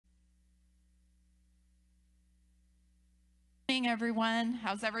Good morning, everyone.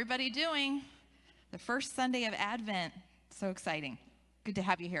 How's everybody doing? The first Sunday of Advent. So exciting. Good to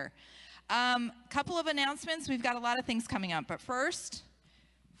have you here. Couple of announcements. We've got a lot of things coming up. But first,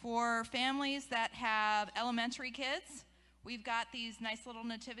 for families that have elementary kids, we've got these nice little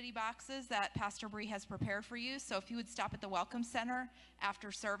nativity boxes that Pastor Bree has prepared for you. So if you would stop at the Welcome Center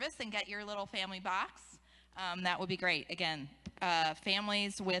after service and get your little family box, that would be great. Again,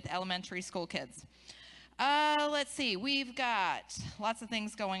 families with elementary school kids. Let's see, we've got lots of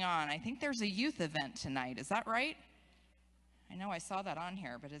things going on. I think there's a youth event tonight. Is that right? I know I saw that on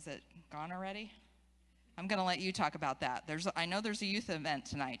here, but is it gone already? I'm going to let you talk about that. I know there's a youth event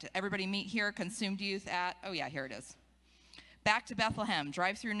tonight. Everybody meet here, Consumed Youth at, oh yeah, here it is. Back to Bethlehem,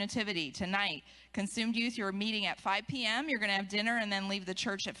 drive-through nativity tonight. Consumed Youth, you're meeting at 5 p.m. You're going to have dinner and then leave the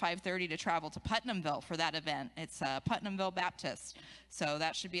church at 5:30 to travel to Putnamville for that event. It's Putnamville Baptist. So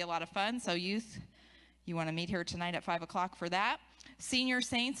that should be a lot of fun. So youth, you want to meet here tonight at 5 o'clock for that. Senior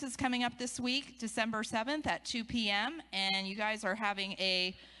Saints is coming up this week, December 7th at 2 p.m. And you guys are having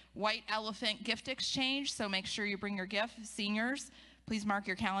a White Elephant gift exchange, so make sure you bring your gift. Seniors, please mark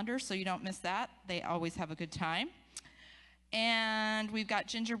your calendars so you don't miss that. They always have a good time. And we've got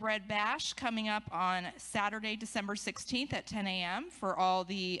Gingerbread Bash coming up on Saturday, December 16th at 10 a.m. for all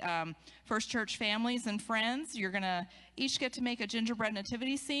the First Church families and friends. You're going to each get to make a gingerbread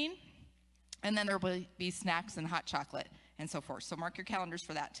nativity scene. And then there will be snacks and hot chocolate and so forth. So mark your calendars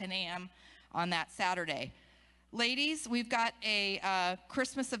for that, 10 a.m. on that Saturday. Ladies, we've got a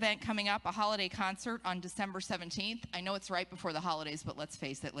Christmas event coming up, a holiday concert on December 17th. I know it's right before the holidays, but let's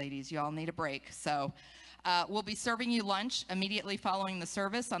face it, ladies, you all need a break. So we'll be serving you lunch immediately following the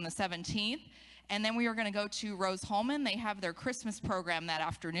service on the 17th. And then we are going to go to Rose-Hulman. They have their Christmas program that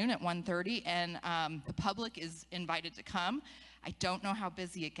afternoon at 1:30, and the public is invited to come. I don't know how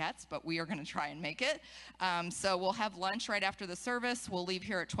busy it gets, but we are going to try and make it. So we'll have lunch right after the service. We'll leave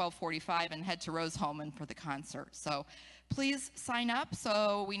here at 12:45 and head to Rose-Hulman for the concert. So please sign up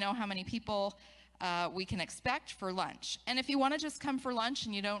so we know how many people we can expect for lunch. And if you want to just come for lunch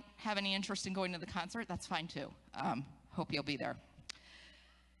and you don't have any interest in going to the concert, that's fine too. Hope you'll be there.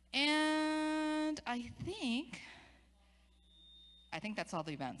 And I think that's all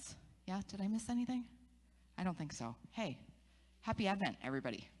the events. Yeah, did I miss anything? I don't think so. Hey, happy Advent,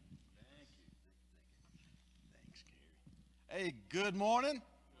 everybody. Thank you. Thanks, Gary. Hey, good morning.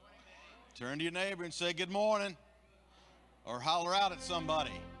 Turn to your neighbor and say good morning. Or holler out at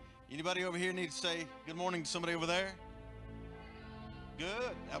somebody. Anybody over here need to say good morning to somebody over there?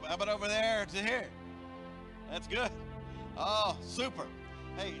 Good. How about over there to here? That's good. Oh, super.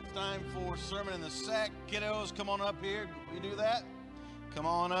 Hey, it's time for Sermon in the Sack. Kiddos, come on up here. Will you do that? Come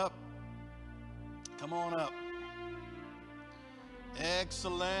on up. Come on up.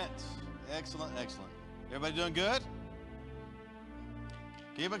 Excellent. Excellent, excellent. Everybody doing good?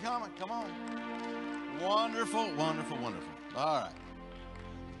 Keep it coming. Come on. Wonderful, wonderful, wonderful. All right.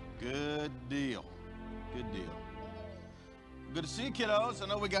 Good deal. Good deal. Good to see you, kiddos. I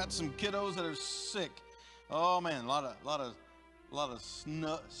know we got some kiddos that are sick. Oh man, a lot of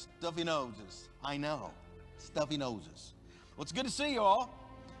stuffy noses. I know, stuffy noses. Well, it's good to see you all.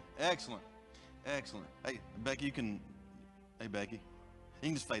 Excellent, excellent. Hey, Becky, you can. Hey, Becky, you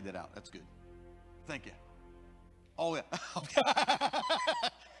can just fade that out. That's good. Thank you. Oh yeah.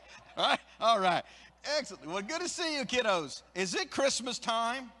 All right. Excellent. Well, good to see you, kiddos. Is it Christmas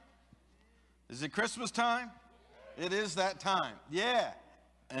time? Is it Christmas time? It is that time. Yeah.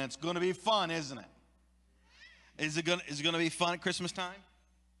 And it's going to be fun, isn't it? Is it going to be fun at Christmas time?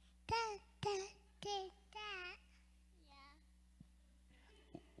 Yeah.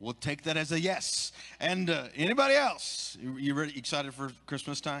 We'll take that as a yes. And anybody else? You ready? Excited for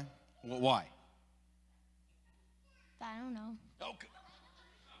Christmas time? Well, why? I don't know. Okay.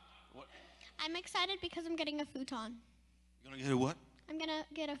 What? I'm excited because I'm getting a futon. You're going to get a what? I'm going to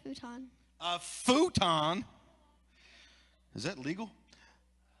get a futon. A futon? Is that legal?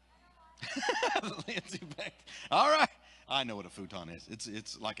 All right. I know what a futon is.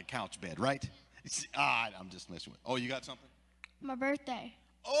 It's like a couch bed, right? I'm just messing with. Oh, you got something? My birthday.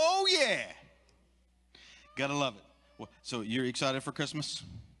 Oh, yeah. Gotta love it. So you're excited for Christmas?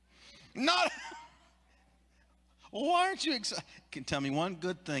 Not. Why aren't you excited? Can you tell me one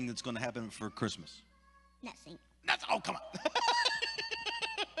good thing that's going to happen for Christmas? Nothing. Oh, come on.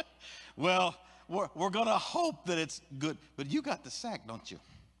 Well, we're going to hope that it's good. But you got the sack, don't you?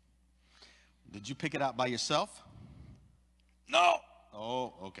 Did you pick it out by yourself? No.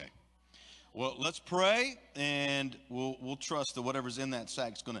 Oh, okay. Well, let's pray, and we'll trust that whatever's in that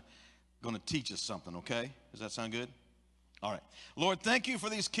sack is going to teach us something, okay? Does that sound good? All right. Lord, thank you for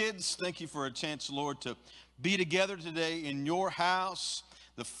these kids. Thank you for a chance, Lord, to be together today in your house.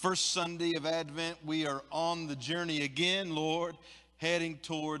 The first Sunday of Advent, we are on the journey again, Lord, heading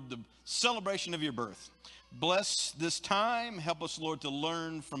toward the celebration of your birth. Bless this time. Help us, Lord, to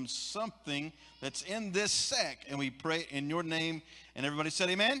learn from something that's in this sack. And we pray in your name. And everybody said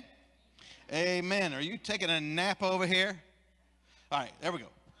amen? Amen. Are you taking a nap over here? All right, there we go.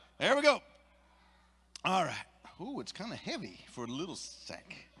 There we go. All right. Ooh, it's kind of heavy for a little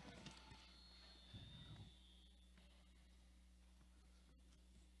sack.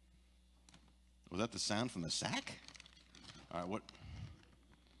 Was that the sound from the sack? All right, what?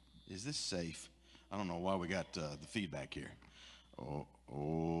 Is this safe? I don't know why we got the feedback here.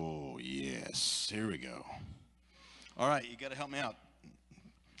 Oh, yes. Here we go. All right, you got to help me out.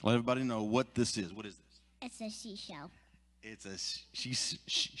 Let everybody know what this is. What is this? It's a seashell. It's a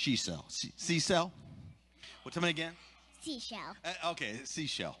she-cell. Seashell? What, tell me again? Seashell. Okay,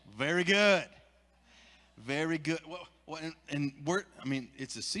 seashell. Very good. Very good. And where, I mean,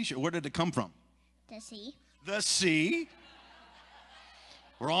 it's a seashell. Where did it come from? The sea. The sea.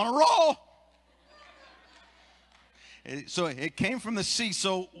 We're on a roll. So it came from the sea.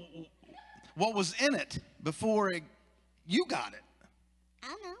 So what was in it before you got it? I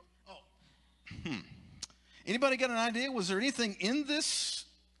don't know. Oh. Anybody got an idea? Was there anything in this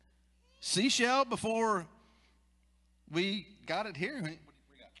seashell before we got it here? What do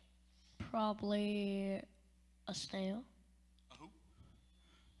we got? Probably a snail. A who?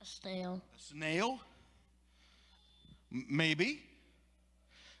 A snail. A snail? Maybe.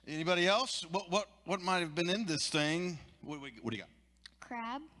 Anybody else? What might have been in this thing? What do you got?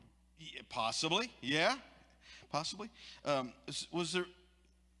 Crab. Yeah, possibly. Yeah. Possibly. Was there?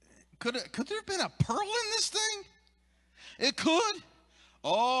 Could there have been a pearl in this thing? It could.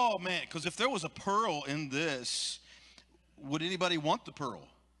 Oh man! Because if there was a pearl in this, would anybody want the pearl?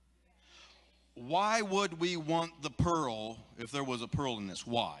 Why would we want the pearl if there was a pearl in this?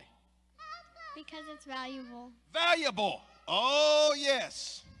 Why? Because it's valuable. Valuable. Oh,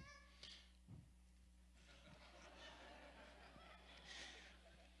 yes.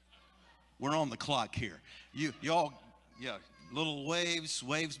 We're on the clock here. Y'all, yeah, little waves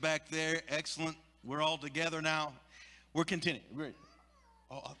back there. Excellent. We're all together now. We're continuing.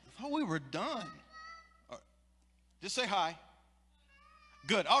 Oh, I thought we were done. All right. Just say hi.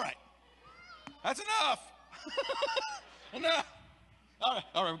 Good. All right. That's enough. Enough.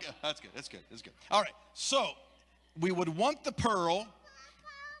 All right. That's good. All right. So we would want the pearl.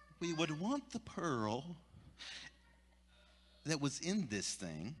 We would want the pearl that was in this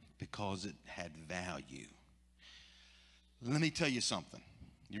thing because it had value. Let me tell you something.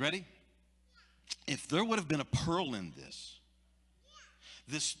 You ready? If there would have been a pearl in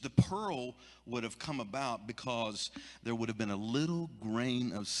the pearl would have come about because there would have been a little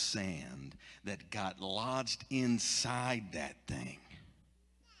grain of sand that got lodged inside that thing.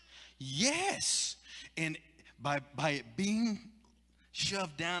 Yes. And by it being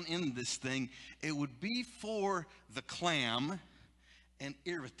shoved down in this thing, it would be for the clam an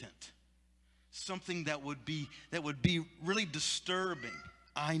irritant. Something that would be really disturbing.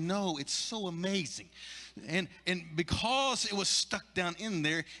 I know, it's so amazing. And because it was stuck down in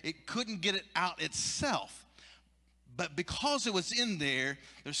there, it couldn't get it out itself. But because it was in there,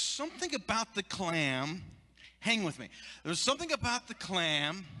 there's something about the clam. Hang with me. There's something about the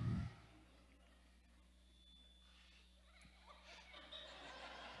clam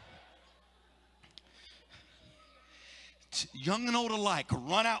young and old alike,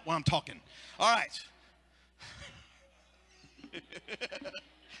 run out while I'm talking. All right.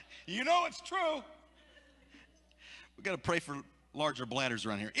 You know it's true. We got to pray for larger bladders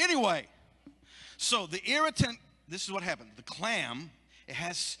around here. Anyway, so the irritant, this is what happened. The clam,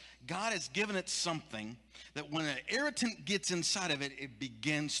 God has given it something that when an irritant gets inside of it, it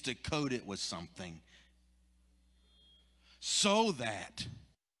begins to coat it with something so that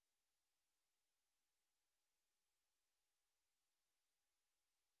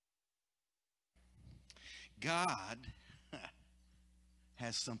God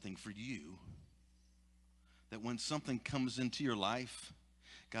has something for you, that when something comes into your life,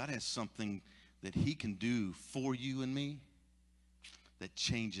 God has something that he can do for you and me that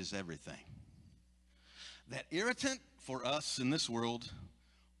changes everything. That irritant for us in this world,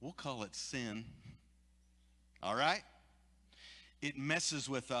 we'll call it sin. All right? It messes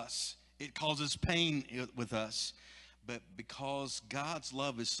with us. It causes pain with us. But because God's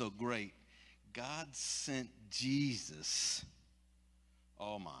love is so great, God sent Jesus,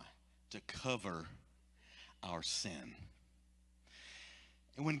 oh my, to cover our sin.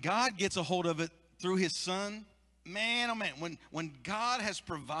 And when God gets a hold of it through his son, man, oh man, when God has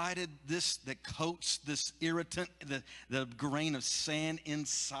provided this that coats this irritant, the grain of sand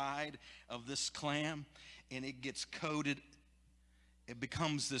inside of this clam, and it gets coated, it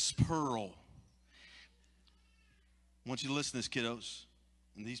becomes this pearl. I want you to listen to this, kiddos,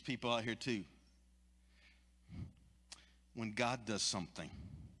 and these people out here too. When God does something,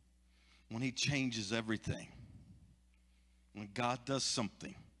 when he changes everything, when God does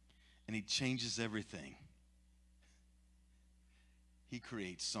something and he changes everything, he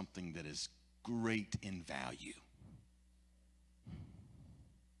creates something that is great in value.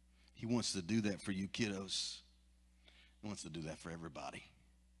 He wants to do that for you, kiddos. He wants to do that for everybody.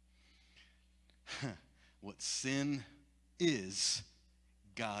 What sin is,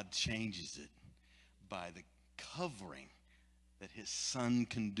 God changes it by the covering that his son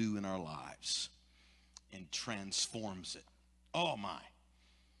can do in our lives and transforms it. Oh my,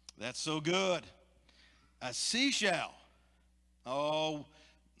 that's so good. A seashell. Oh,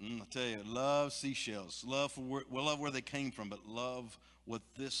 I tell you, love seashells. Love where they came from, but love what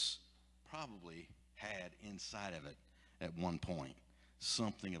this probably had inside of it at one point.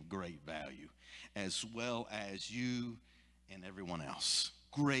 Something of great value, as well as you and everyone else.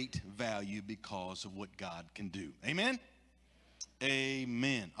 Great value because of what God can do. Amen?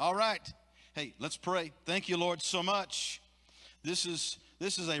 Amen. All right. Hey, let's pray. Thank you, Lord, so much. This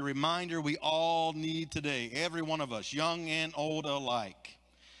is a reminder we all need today, every one of us, young and old alike.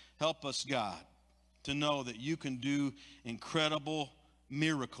 Help us, God, to know that you can do incredible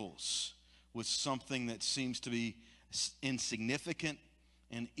miracles with something that seems to be insignificant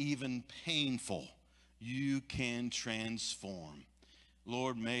and even painful. You can transform.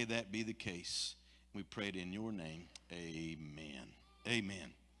 Lord, may that be the case. We pray it in your name. Amen.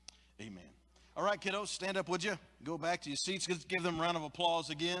 Amen. Amen. All right, kiddos, stand up, would you? Go back to your seats. Let's give them a round of applause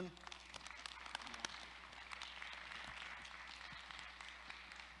again.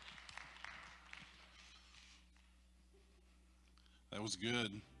 That was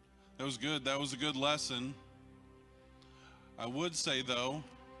good. That was good. That was a good lesson. I would say, though,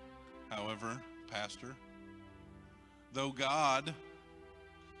 however, Pastor, though God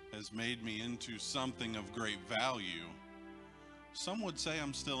has made me into something of great value, some would say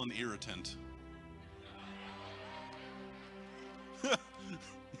I'm still an irritant.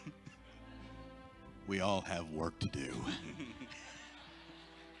 We all have work to do.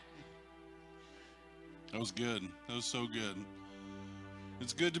 That was good. That was so good.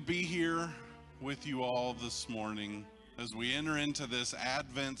 It's good to be here with you all this morning as we enter into this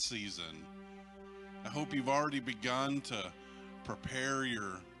Advent season. I hope you've already begun to prepare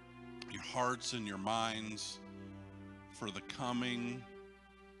your hearts and your minds for the coming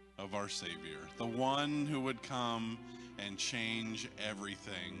of our Savior, the one who would come and change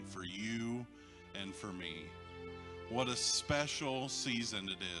everything for you and for me. What a special season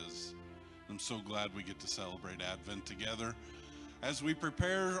it is. I'm so glad we get to celebrate Advent together. As we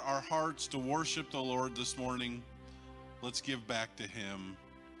prepare our hearts to worship the Lord this morning, let's give back to him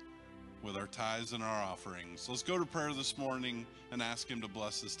with our tithes and our offerings. Let's go to prayer this morning and ask him to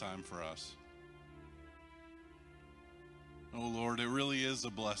bless this time for us. Oh Lord, it really is a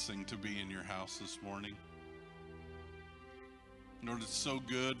blessing to be in your house this morning. Lord, it's so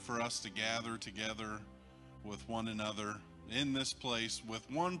good for us to gather together with one another in this place with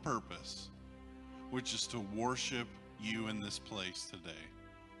one purpose, which is to worship you in this place today.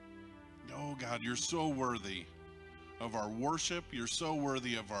 Oh God, you're so worthy of our worship. You're so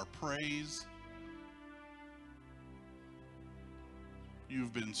worthy of our praise.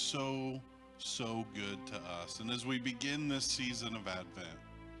 You've been so good to us. And as we begin this season of Advent,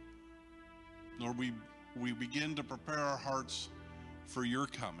 Lord, we begin to prepare our hearts for your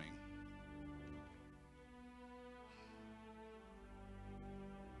coming.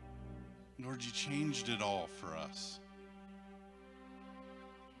 Lord, you changed it all for us.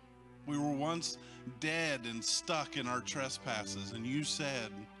 We were once dead and stuck in our trespasses, and you said,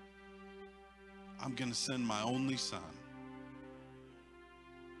 I'm going to send my only son.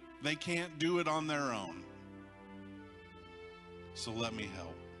 They can't do it on their own, so let me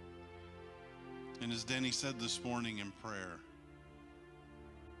help. And as Denny said this morning in prayer,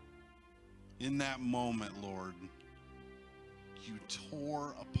 in that moment, Lord, you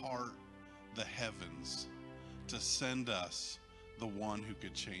tore apart the heavens to send us the one who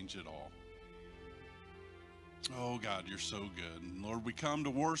could change it all. Oh God, you're so good. And Lord, we come to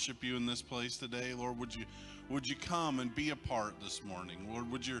worship you in this place today. Lord, would you come and be a part this morning?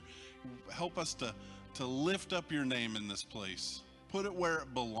 Lord, would you help us to lift up your name in this place? Put it where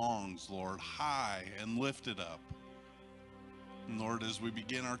it belongs, Lord, high and lift it up. And Lord, as we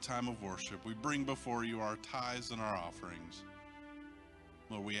begin our time of worship, we bring before you our tithes and our offerings.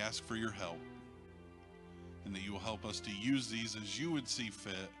 Lord, we ask for your help, and that you will help us to use these as you would see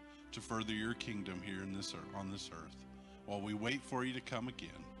fit to further your kingdom here in this on this earth. While we wait for you to come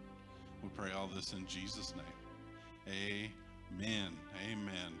again, we pray all this in Jesus' name. Amen.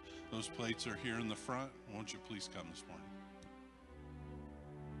 Amen. Those plates are here in the front. Won't you please come this morning?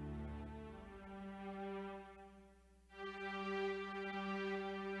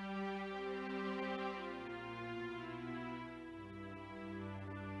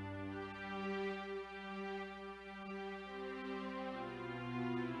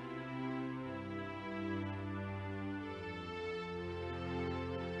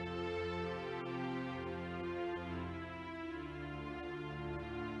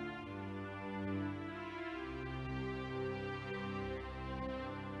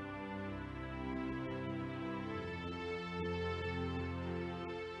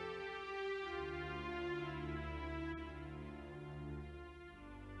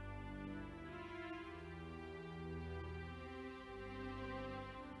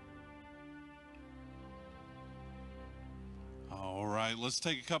 All right, let's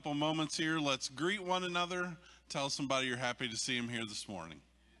take a couple moments here. Let's greet one another. Tell somebody you're happy to see them here this morning.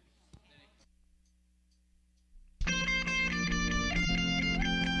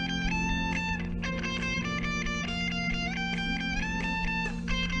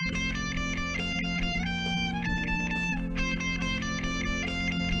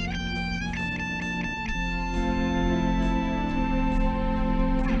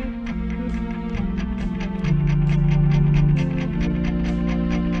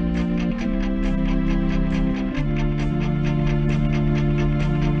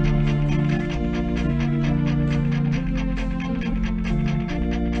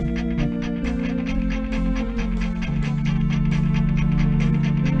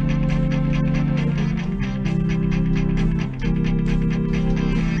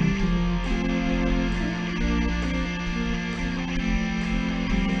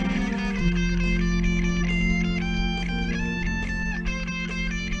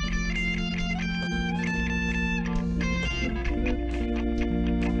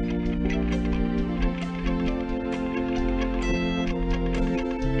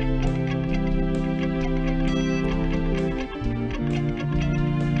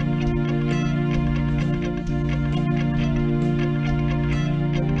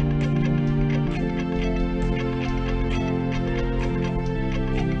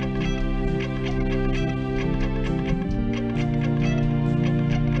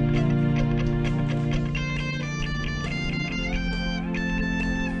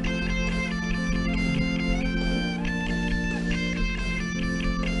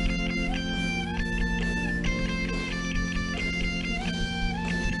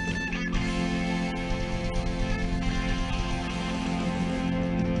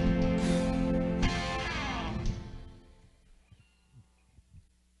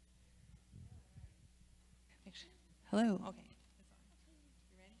 Hello. Okay.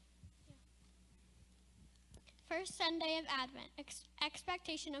 First Sunday of Advent,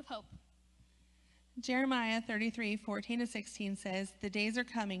 expectation of hope. Jeremiah 33:14-16 says, "The days are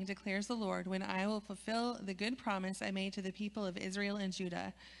coming, declares the Lord, when I will fulfill the good promise I made to the people of Israel and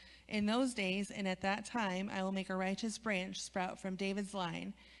Judah. In those days and at that time, I will make a righteous branch sprout from David's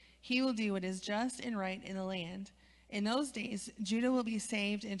line. He will do what is just and right in the land. In those days, Judah will be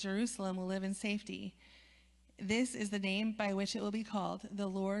saved and Jerusalem will live in safety. This is the name by which it will be called, the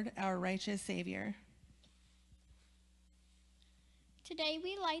Lord, our righteous Savior." Today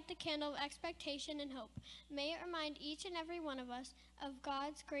we light the candle of expectation and hope. May it remind each and every one of us of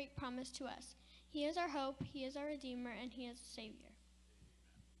God's great promise to us. He is our hope, He is our Redeemer, and He is a Savior.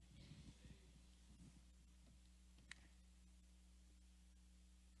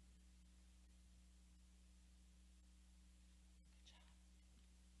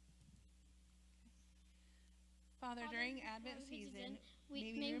 Father, during Advent season,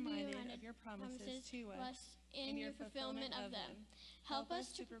 may we be reminded of your promises to us in your fulfillment of them. Help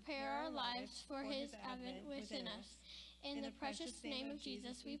us to prepare our lives for His advent within us. In the precious name of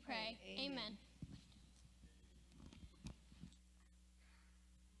Jesus we pray. Amen.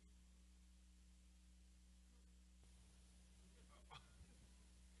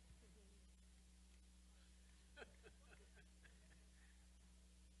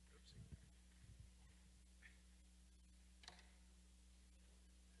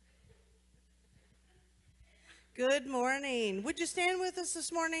 Good morning. Would you stand with us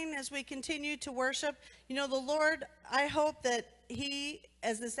this morning as we continue to worship? You know, the Lord, I hope that He,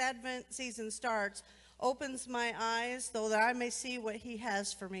 as this Advent season starts, opens my eyes so that I may see what he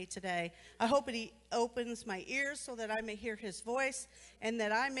has for me today. I hope that he opens my ears so that I may hear his voice and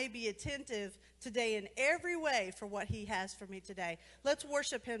that I may be attentive today in every way for what he has for me today. Let's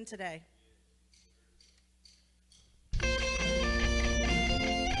worship him today.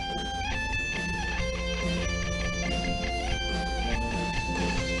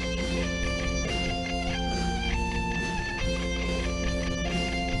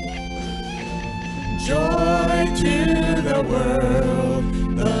 Joy to the world,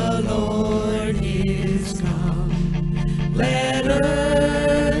 the Lord is come. Let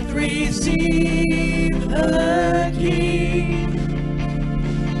earth receive her King.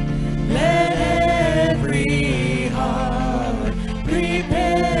 Let every heart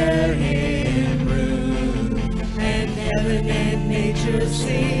prepare him room. And heaven and nature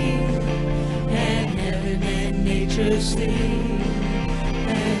sing, and heaven and nature sing,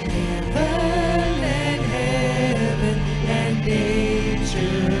 and heaven and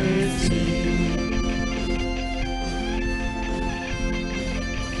nature sing.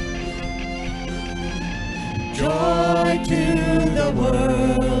 Joy to the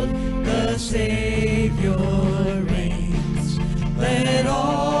world, the Savior reigns. Let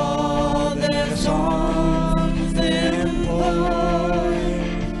all their songs employ,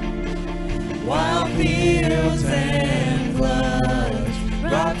 while fields and floods,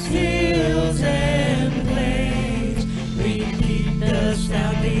 rocks, hills, and plains repeat the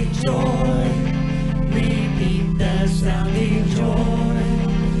sounding joy, repeat the sounding joy,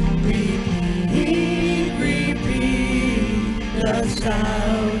 repeat, repeat the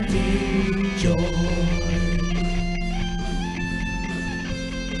sounding joy.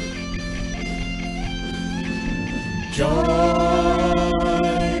 Joy,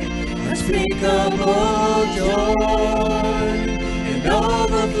 unspeakable joy, and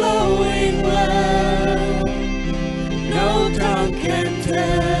overflowing well, no tongue can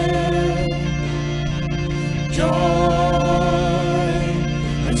tell. Joy,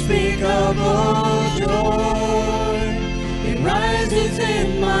 unspeakable joy, it rises in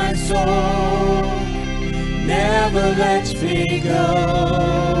my soul, never lets me go.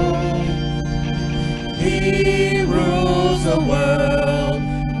 He rules the world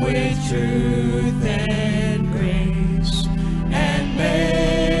with truth and grace, and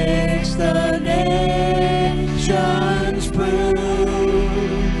makes the nations prove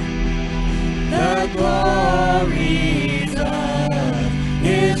the glories of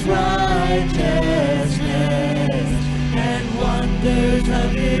his righteousness, and wonders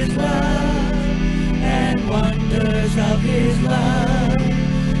of his love, and wonders of his love,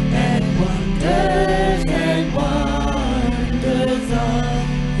 and wonders and wonders of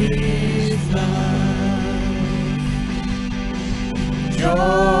his love.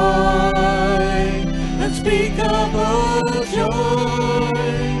 Joy, unspeakable joy,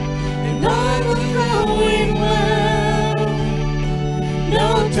 and overflowing well, no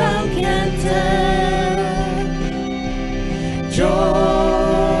tongue can tell.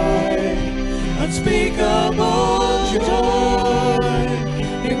 Joy, unspeakable joy,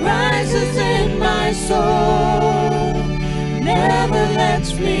 it rises in my soul, never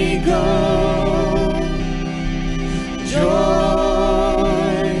lets me go. Joy,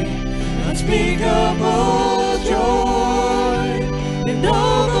 unspeakable joy, and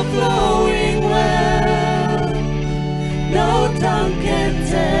overflowing well, no tongue can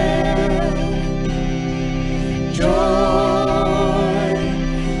tell. Joy,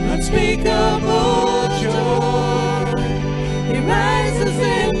 unspeakable joy, it rises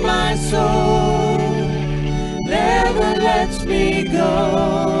in my soul, never lets me go.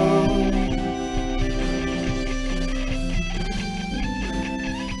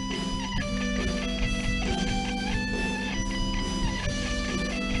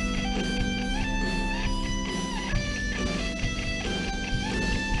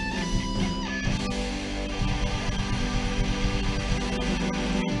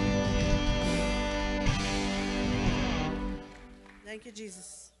 Thank you,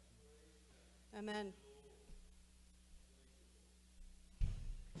 Jesus. Amen.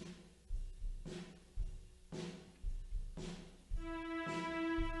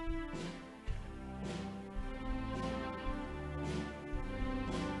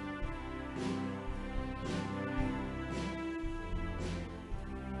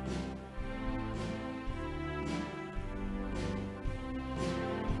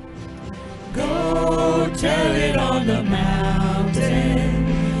 Go tell it on the mountain,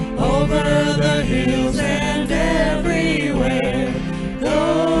 over the hills and everywhere.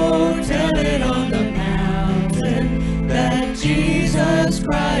 Go tell it on the mountain that Jesus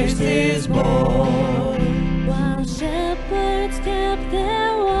Christ is born.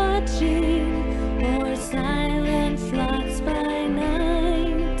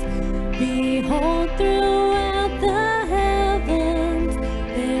 All throughout the heavens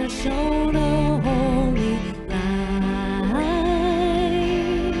there shone a holy light.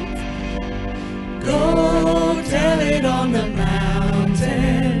 Go tell it on the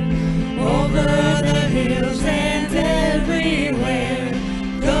mountain, over the hills and everywhere.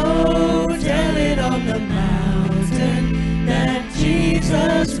 Go tell it on the mountain that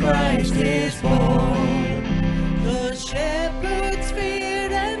Jesus Christ is born. The shepherds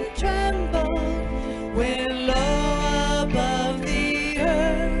feared and trembled when low above the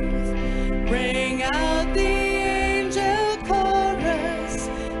earth rang out the angel chorus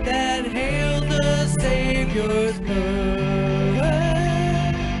that hailed the Savior's birth.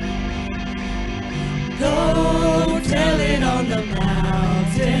 Go tell it on the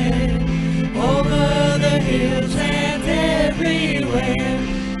mountain, over the hills and everywhere.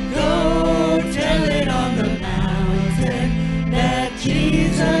 Go tell it on the mountain that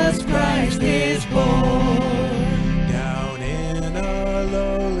Jesus Christ is born. Down in a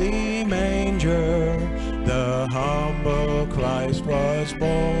lowly manger, the humble Christ was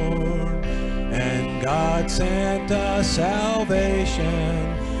born, and God sent us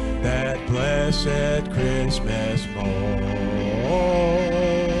salvation that blessed Christmas morn.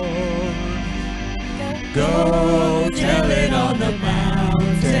 Go tell it on the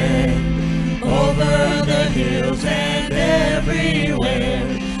mountain, over the hills and everywhere.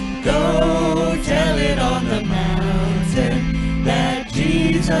 Go tell it on the mountain that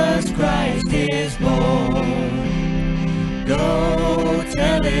Jesus Christ is born. Go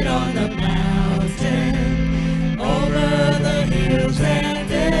tell it on the mountain, over the hills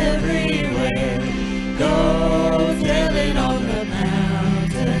and everywhere. Go tell it on the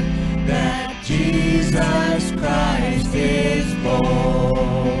mountain that Jesus Christ is born.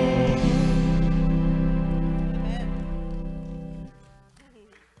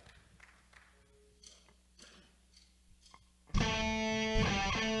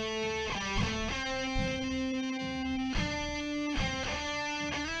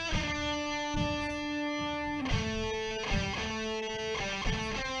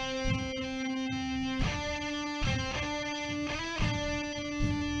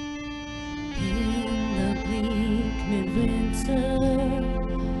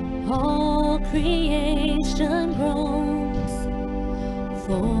 All creation groans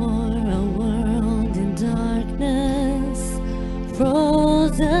for a world in darkness,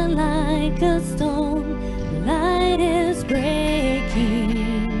 frozen like a stone. Light is breaking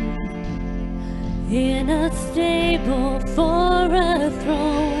in a stable for a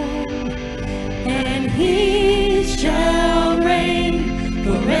throne, and he shall reign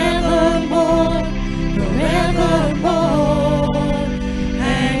forevermore, forevermore.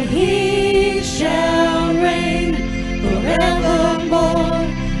 Shall reign forevermore,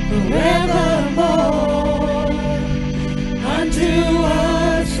 forevermore. Unto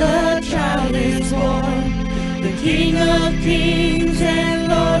us a child is born, the King of kings and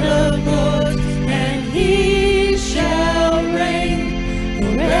Lord of lords, and he shall reign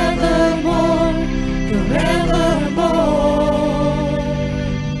forevermore, forevermore.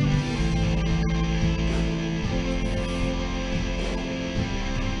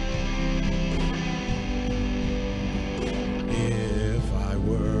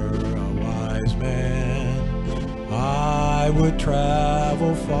 I would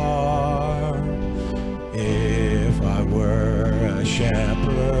travel far. If I were a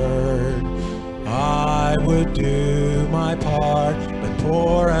shepherd, I would do my part. But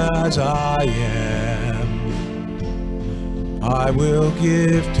poor as I am, I will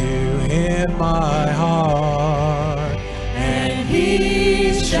give to him my heart. And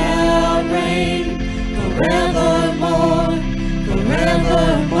he shall reign forevermore,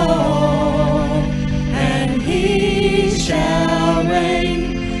 forevermore. He shall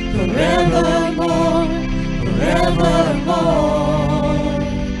reign forevermore, forevermore.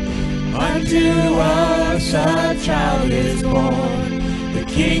 Unto us a child is born, the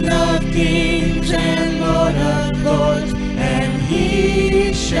King of kings and Lord of lords, and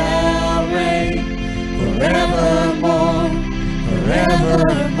he shall reign forevermore,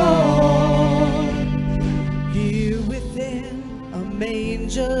 forevermore. Here within a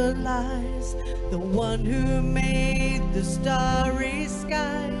manger lies the one who made the starry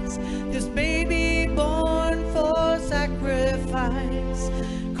skies, this baby born for sacrifice,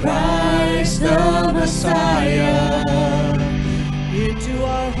 Christ the Messiah. Into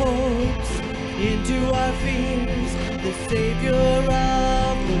our hopes, into our fears, the Savior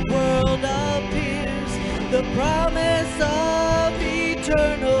of the world appears, the promise of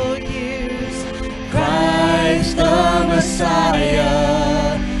eternal years, Christ the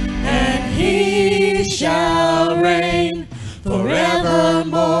Messiah, and he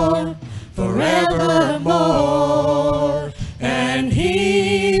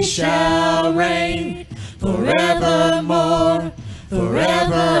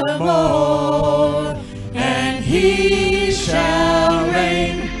forevermore. And he shall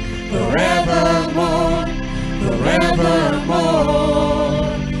reign forevermore, forevermore.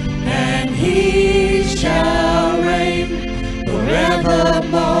 And he shall reign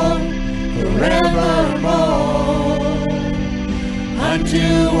forevermore, forevermore.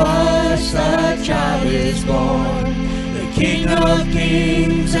 Unto us a child is born, the King of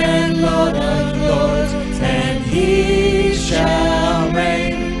kings and Lord of lords, and he shall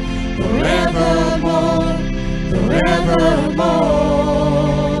reign forevermore, forevermore.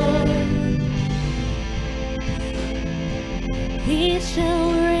 He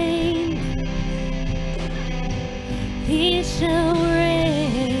shall reign. He shall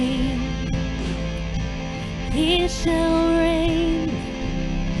reign. He shall reign.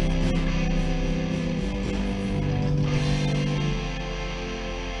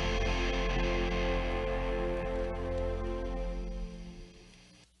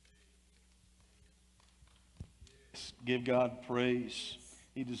 Give God praise.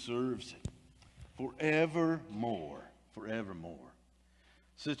 He deserves it. Forevermore. Forevermore.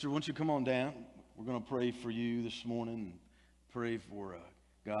 Sister, won't you come on down? We're going to pray for you this morning. Pray for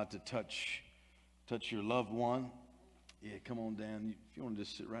God to touch your loved one. Yeah, come on down. If you want to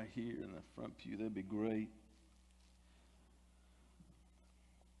just sit right here in the front pew, that'd be great.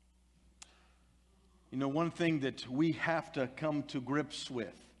 You know, one thing that we have to come to grips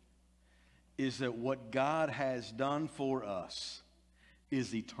with is that what God has done for us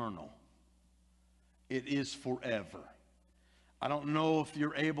is eternal. It is forever. I don't know if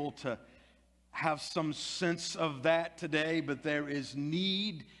you're able to have some sense of that today, but there is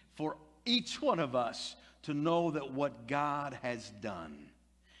need for each one of us to know that what God has done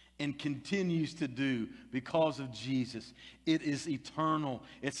and continues to do because of Jesus, it is eternal.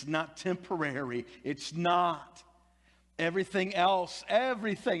 It's not temporary. It's not. Everything else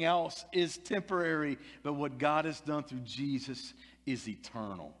is temporary, but what God has done through Jesus is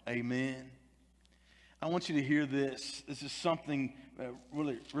eternal. Amen. I want you to hear this. This is something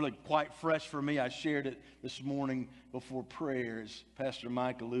really quite fresh for me. I shared it this morning before prayer, as Pastor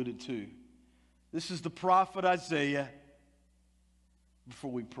Mike alluded to. This is the prophet Isaiah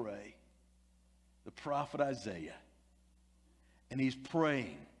before we pray. The prophet Isaiah. And he's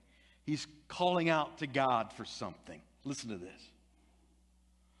praying. He's calling out to God for something. Listen to this.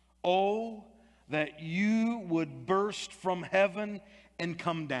 Oh, that you would burst from heaven and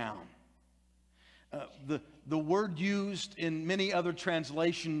come down. The word used in many other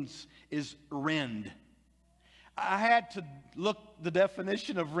translations is rend. I had to look the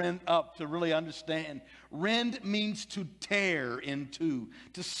definition of rend up to really understand. Rend means to tear in two,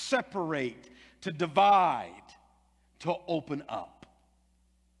 to separate, to divide, to open up.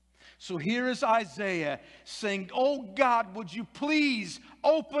 So here is Isaiah saying, oh God, would you please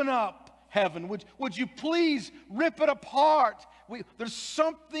open up heaven? Would you please rip it apart? There's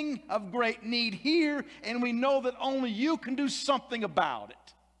something of great need here, and we know that only you can do something about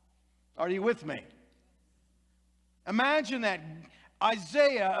it. Are you with me? Imagine that.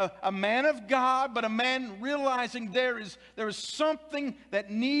 Isaiah, a man of God, but a man realizing there is something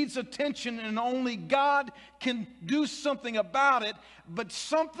that needs attention and only God can do something about it, but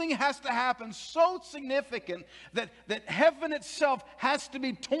something has to happen so significant that heaven itself has to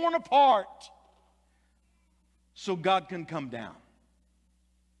be torn apart so God can come down.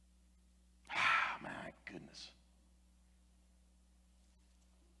 Ah, my goodness.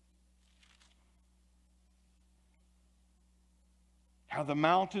 How the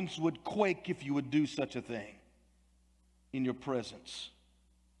mountains would quake if you would do such a thing in your presence.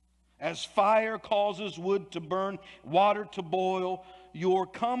 As fire causes wood to burn, water to boil, your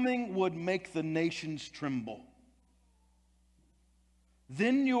coming would make the nations tremble.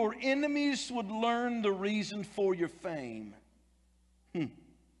 Then your enemies would learn the reason for your fame.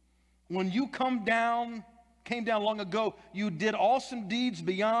 When you came down long ago, you did awesome deeds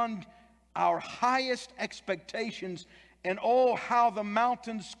beyond our highest expectations. And oh, how the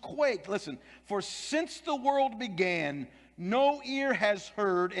mountains quake. Listen, for since the world began, no ear has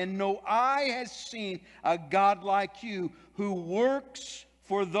heard and no eye has seen a God like you who works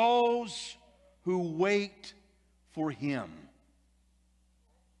for those who wait for him.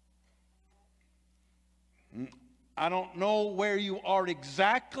 I don't know where you are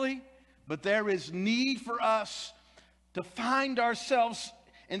exactly, but there is need for us to find ourselves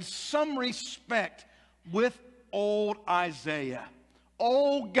in some respect with old Isaiah.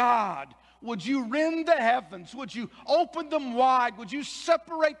 Oh God, would you rend the heavens? Would you open them wide? Would you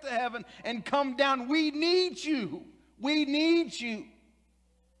separate the heaven and come down? We need you. We need you.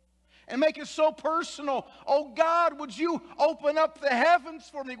 and make it so personal. Oh God, would you open up the heavens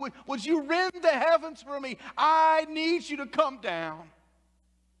for me? Would you rend the heavens for me? I need you to come down.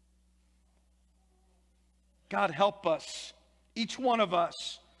 God, help us, each one of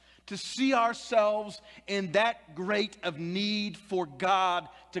us, to see ourselves in that great of need for God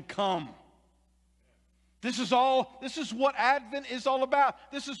to come. This is what Advent is all about.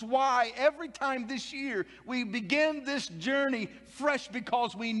 This is why every time this year we begin this journey fresh,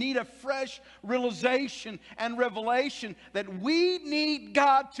 because we need a fresh realization and revelation that we need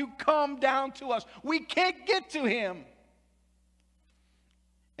God to come down to us. We can't get to Him.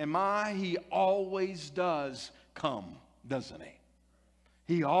 And He always does come, doesn't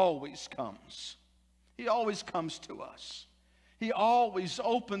He? He always comes. He always comes to us. He always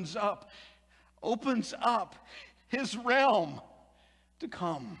opens up His realm to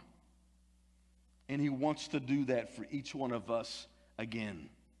come. And He wants to do that for each one of us again.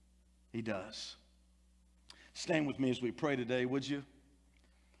 He does. Stand with me as we pray today, would you?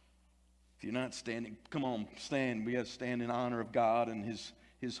 If you're not standing, come on, stand. We have to stand in honor of God and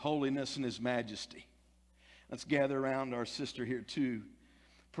His holiness and His majesty. Let's gather around our sister here too,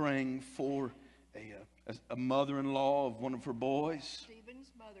 praying for a mother-in-law of one of her boys.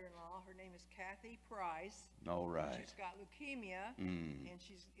 Stephen's mother-in-law, her name is Kathy Price. All right. She's got leukemia, and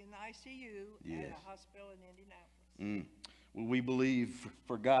she's in the ICU at a hospital in Indianapolis. Well, we believe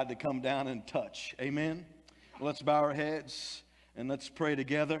for God to come down and touch. Amen? Well, let's bow our heads and let's pray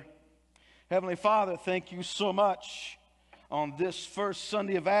together. Heavenly Father, thank you so much on this first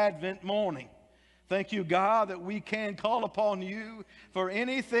Sunday of Advent morning. Thank you, God, that we can call upon you for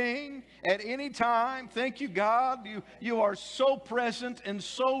anything at any time. Thank you, God. You are so present and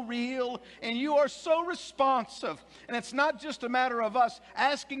so real, and you are so responsive. And it's not just a matter of us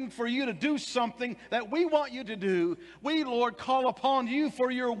asking for you to do something that we want you to do. We, Lord, call upon you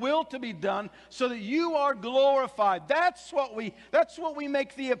for your will to be done so that you are glorified. That's what we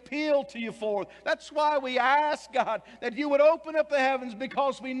make the appeal to you for. That's why we ask, God, that you would open up the heavens,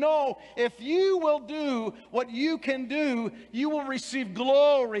 because we know if you will do what you can do, you will receive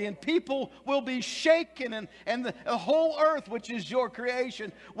glory, and people will be shaken, and the whole earth, which is your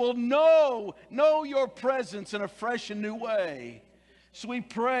creation, will know your presence in a fresh and new way. So we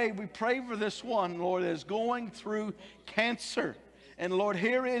pray for this one, Lord, that is going through cancer. And Lord,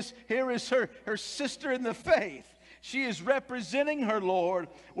 here is her sister in the faith. She is representing her, Lord.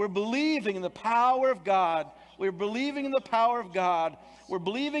 We're believing in the power of God. We're believing in the power of God. We're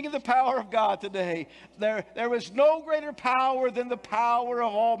believing in the power of God today. There is no greater power than the power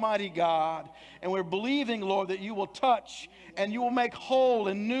of Almighty God. And we're believing, Lord, that you will touch and you will make whole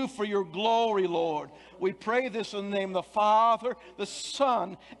and new for your glory, Lord. We pray this in the name of the Father, the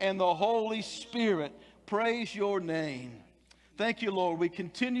Son, and the Holy Spirit. Praise your name. Thank you, Lord. We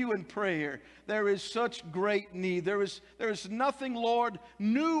continue in prayer. There is such great need. There is nothing, Lord,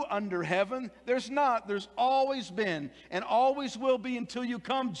 new under heaven. There's not. There's always been and always will be until you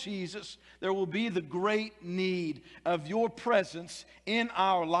come, Jesus. There will be the great need of your presence in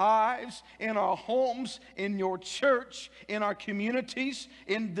our lives, in our homes, in your church, in our communities,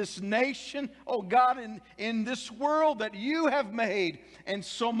 in this nation, oh God, in this world that you have made. And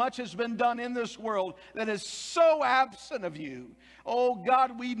so much has been done in this world that is so absent of you. Oh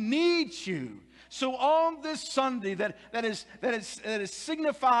God, we need you. So on this Sunday that is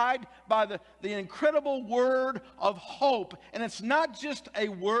signified by the incredible word of hope, and it's not just a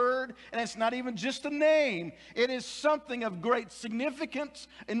word, and it's not even just a name. It is something of great significance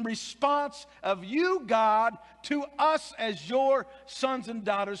in response of you, God, to us as your sons and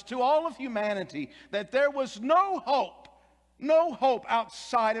daughters, to all of humanity, that there was no hope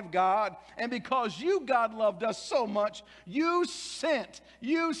outside of God. And because you, God, loved us so much, you sent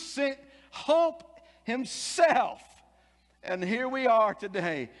hope himself. And here we are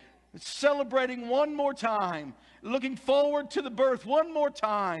today, celebrating one more time, looking forward to the birth one more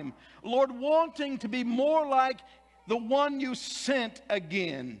time, Lord, wanting to be more like the one you sent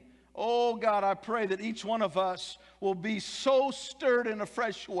again. Oh God, I pray that each one of us will be so stirred in a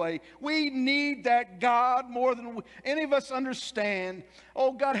fresh way. We need that, God, more than any of us understand.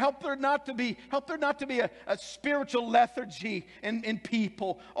 Oh God, help there not to be a spiritual lethargy in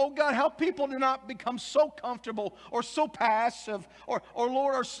people. Oh God, help people to not become so comfortable or so passive or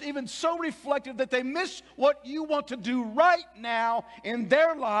Lord, or even so reflective that they miss what you want to do right now in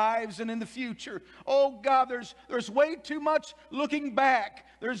their lives and in the future. Oh God, there's way too much looking back.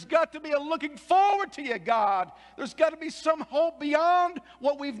 There's got to be a looking forward to you, God. There's got to be some hope beyond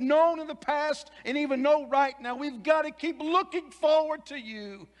what we've known in the past and even know right now. We've got to keep looking forward to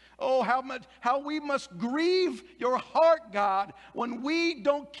you. Oh, how we must grieve your heart, God, when we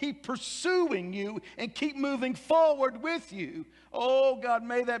don't keep pursuing you and keep moving forward with you. Oh, God,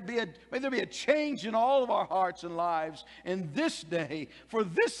 may there be a change in all of our hearts and lives in this day, for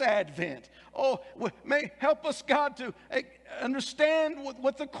this Advent. Oh, may help us, God, to understand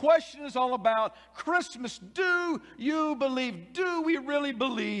what the question is all about. Christmas, do you believe? Do we really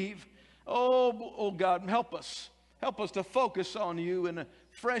believe? Oh, God, help us. Help us to focus on you in a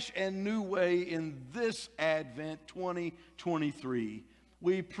fresh and new way in this Advent 2023.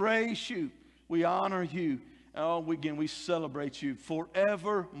 We praise you. We honor you. Oh, again, we celebrate you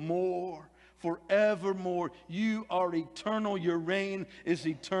forevermore. Forevermore. You are eternal. Your reign is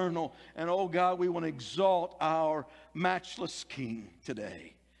eternal. And oh, God, we want to exalt our matchless King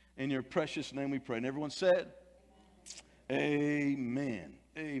today. In your precious name we pray. And everyone said, amen.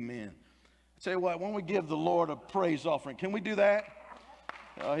 Amen. I tell you what, when we give the Lord a praise offering, can we do that?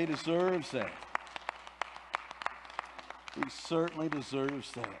 Oh, he deserves that. He certainly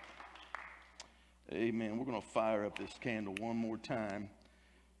deserves that. Amen. We're going to fire up this candle one more time.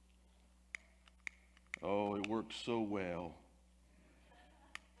 Oh, it works so well.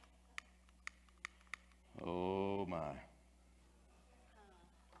 Oh, my.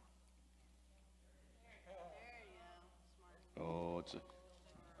 Oh, it's a...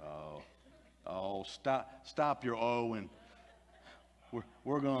 Oh, stop your oh, and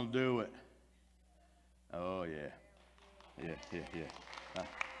we're going to do it. Oh, yeah.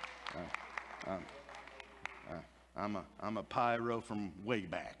 I'm a pyro from way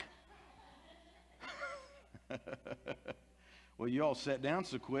back. Well, you all sat down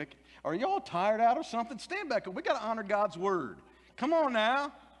so quick. Are you all tired out or something? Stand back. We got to honor God's word. Come on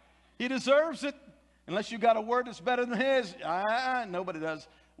now. He deserves it. Unless you got a word that's better than his. Nobody does.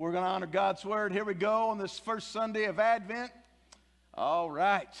 We're going to honor God's word. Here we go on this first Sunday of Advent. All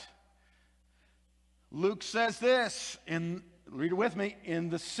right. Luke says this, read it with me. In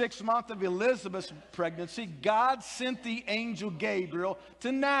the 6th month of Elizabeth's pregnancy, God sent the angel Gabriel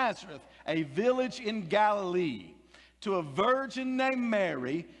to Nazareth, a village in Galilee, to a virgin named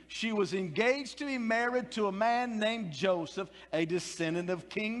Mary. She was engaged to be married to a man named Joseph, a descendant of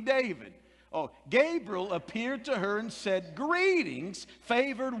King David. Oh, Gabriel appeared to her and said, "Greetings,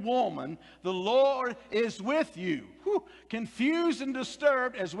 favored woman, the Lord is with you." Whew. Confused and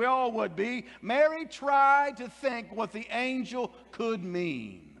disturbed, as we all would be, Mary tried to think what the angel could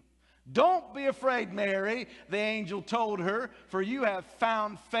mean. "Don't be afraid, Mary," the angel told her, "for you have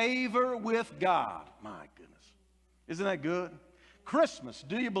found favor with God." My goodness. Isn't that good? Christmas,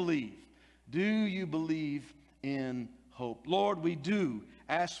 do you believe? Do you believe in hope? Lord, we do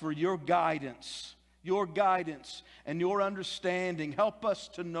ask for your guidance and your understanding. Help us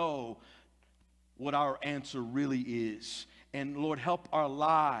to know what our answer really is. And Lord, help our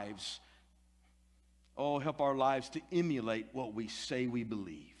lives to emulate what we say we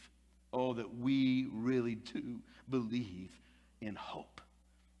believe. Oh, that we really do believe in hope.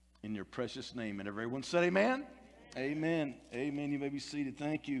 In your precious name. And everyone said amen? Amen. Amen. You may be seated.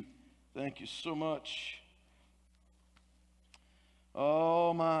 Thank you. Thank you so much.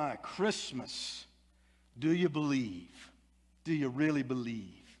 Oh my, Christmas. Do you believe? Do you really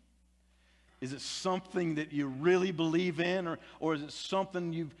believe? Is it something that you really believe in, or is it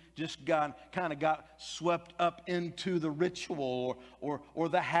something you've just got swept up into the ritual or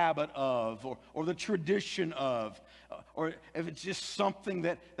the habit of or the tradition of? Or if it's just something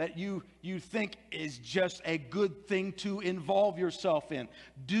that you think is just a good thing to involve yourself in.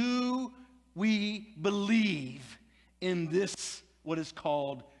 Do we believe in this, what is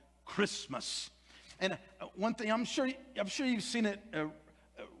called Christmas? And one thing, I'm sure you've seen it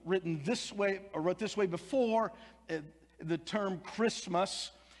written this way, or wrote this way before. The term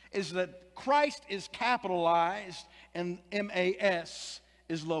Christmas is that Christ is capitalized and M-A-S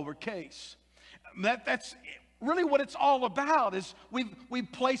is lowercase. That's really what it's all about. Is we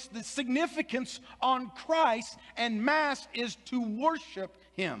place the significance on Christ, and Mass is to worship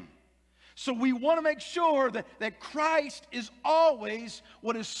him. So we want to make sure that Christ is always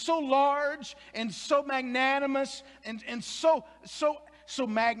what is so large and so magnanimous and so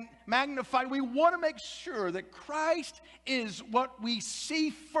magnified. We want to make sure that Christ is what we see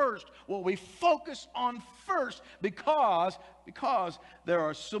first, what we focus on first, because there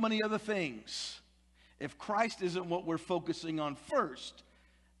are so many other things. If Christ isn't what we're focusing on first,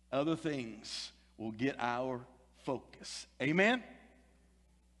 other things will get our focus. Amen?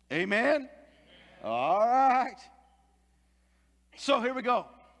 Amen? All right. So here we go.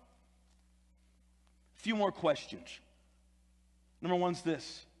 A few more questions. Number one's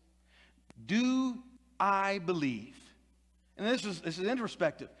this. Do I believe? And this is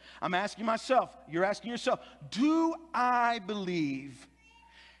introspective. I'm asking myself, you're asking yourself, do I believe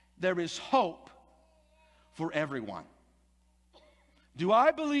there is hope for everyone? Do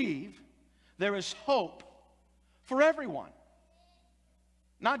I believe there is hope for everyone?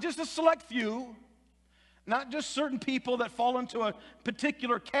 Not just a select few, not just certain people that fall into a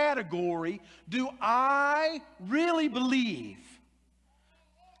particular category. Do I really believe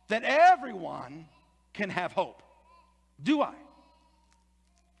that everyone can have hope? Do I?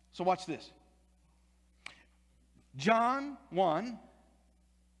 So watch this. John 1,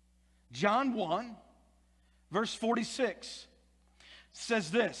 verse 46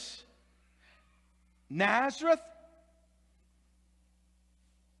 says this. Nazareth,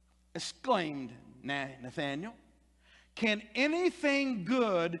 exclaimed Nathanael, can anything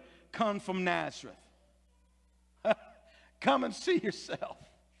good come from Nazareth? Come and see yourself,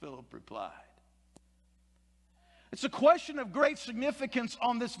 Philip replied. It's a question of great significance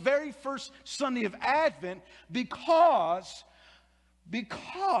on this very first Sunday of Advent because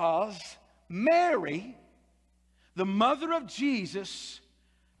Mary, the mother of Jesus,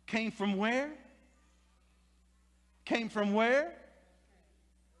 came from where? Came from where?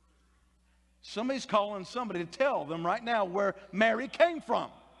 Somebody's calling somebody to tell them right now where Mary came from.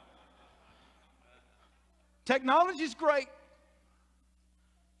 Technology's great.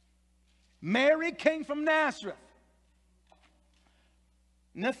 Mary came from Nazareth.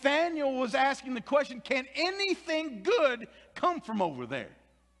 Nathanael was asking the question, can anything good come from over there?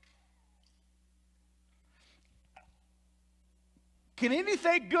 Can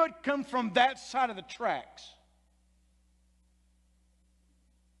anything good come from that side of the tracks?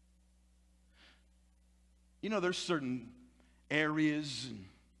 You know, there's certain areas and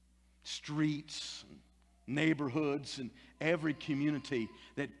streets and neighborhoods in every community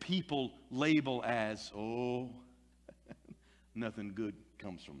that people label as, oh, nothing good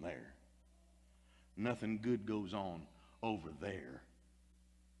comes from there. Nothing good goes on over there.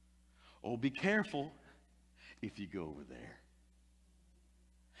 Oh, be careful if you go over there.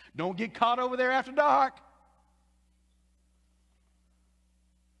 Don't get caught over there after dark.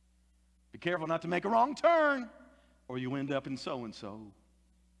 Be careful not to make a wrong turn, or you end up in so-and-so.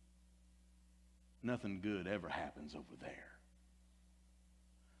 Nothing good ever happens over there.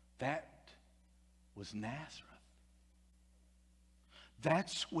 That was Nazareth.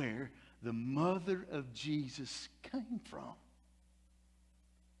 That's where the mother of Jesus came from.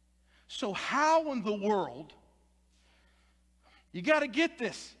 So how in the world, you got to get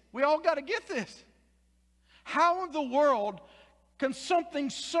this. We all got to get this. How in the world can something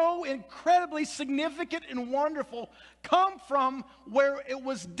so incredibly significant and wonderful come from where it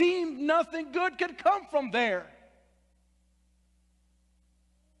was deemed nothing good could come from there?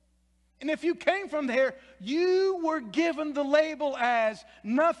 And if you came from there, you were given the label as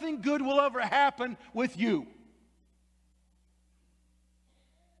nothing good will ever happen with you.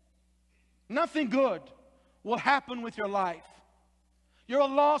 Nothing good will happen with your life. You're a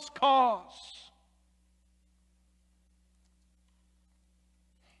lost cause.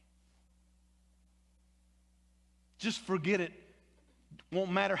 Just forget it.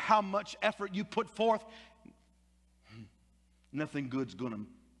 Won't matter how much effort you put forth. Nothing good's going to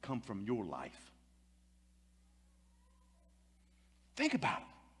come from your life. Think about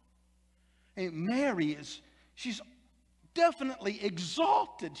it. And Mary she's definitely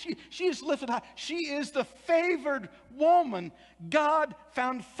exalted. She is lifted high. She is the favored woman. God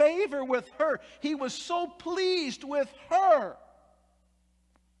found favor with her. He was so pleased with her.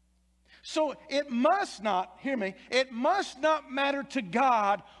 So it must not, hear me, it must not matter to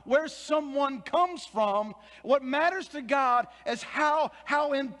God where someone comes from. What matters to God is how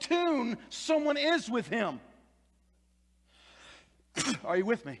in tune someone is with Him. Are you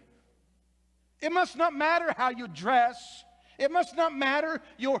with me? It must not matter how you dress. It must not matter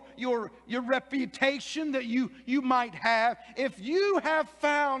your reputation that you might have. If you have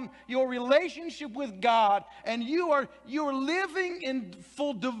found your relationship with God and you're living in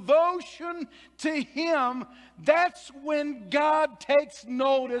full devotion to Him, that's when God takes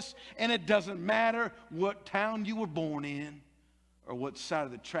notice, and it doesn't matter what town you were born in or what side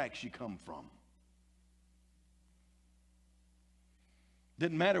of the tracks you come from.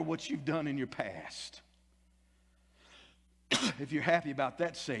 Doesn't matter what you've done in your past. If you're happy about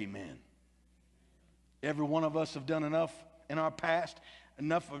that, say amen. Every one of us have done enough in our past,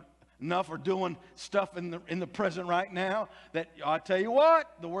 enough are doing stuff in the present right now that I tell you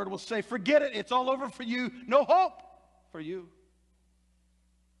what, the Word will say, forget it, it's all over for you, no hope for you.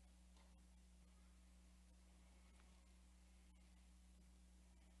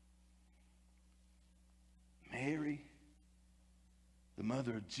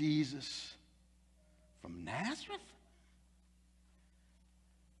 mother of Jesus from Nazareth?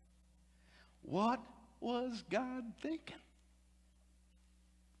 What was God thinking?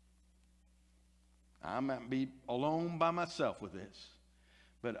 I might be alone by myself with this,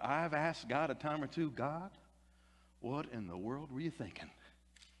 but I've asked God a time or two, God, what in the world were you thinking?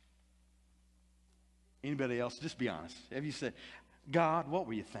 Anybody else? Just be honest. Have you said, God, what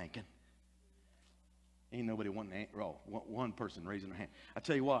were you thinking? Ain't nobody one person raising their hand. I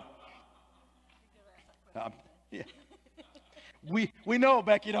tell you what. Yeah. We know,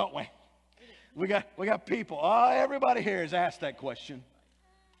 Becky, don't we? We got people. Everybody here has asked that question.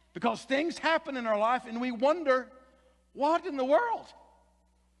 Because things happen in our life and we wonder, what in the world?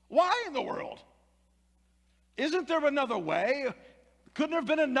 Why in the world? Isn't there another way? Couldn't there have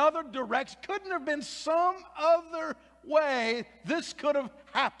been another direction? Couldn't there have been some other way this could have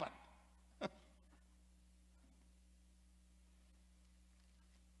happened?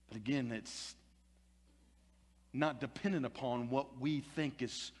 But again, it's not dependent upon what we think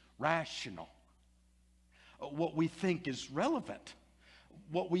is rational, what we think is relevant,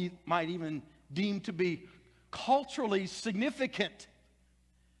 what we might even deem to be culturally significant.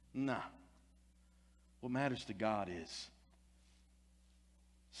 No. What matters to God is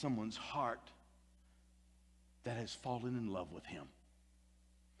someone's heart that has fallen in love with Him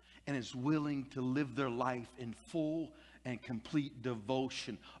and is willing to live their life in full and complete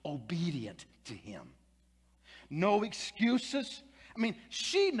devotion, obedient to Him. No excuses. I mean,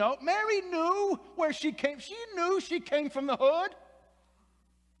 Mary knew where she came. She knew she came from the hood.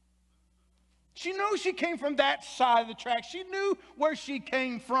 She knew she came from that side of the track. She knew where she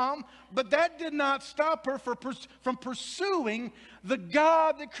came from, but that did not stop her from pursuing the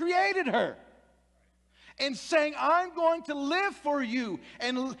God that created her and saying, I'm going to live for you.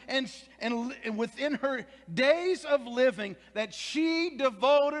 And within her days of living, that she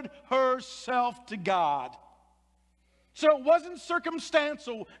devoted herself to God. So it wasn't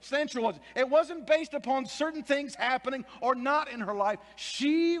circumstantial. It wasn't based upon certain things happening or not in her life.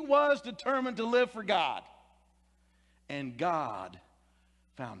 She was determined to live for God. And God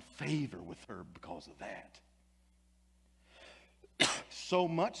found favor with her because of that. So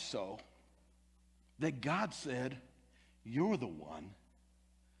much so that God said, you're the one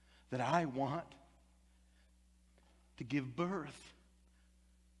that I want to give birth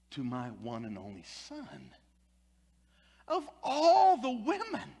to my one and only son. Of all the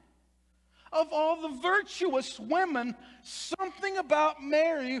women, of all the virtuous women, something about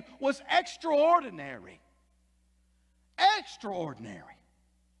Mary was extraordinary. Extraordinary.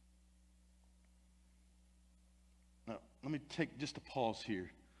 Now, let me take just a pause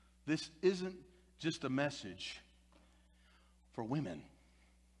here. This isn't just a message for women.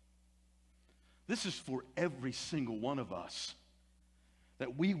 This is for every single one of us,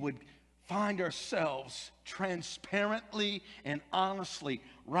 that we would find ourselves transparently and honestly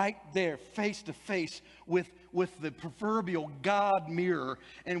right there face to face with the proverbial God mirror,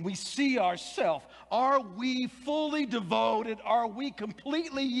 and we see ourselves. Are we fully devoted? Are we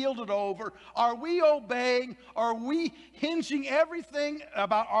completely yielded over? Are we obeying? Are we hinging everything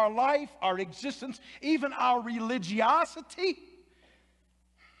about our life, our existence, even our religiosity?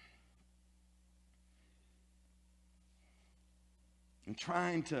 And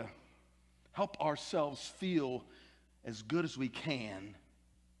trying to help ourselves feel as good as we can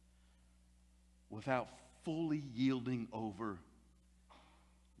without fully yielding over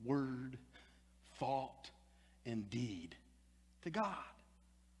word, thought, and deed to God.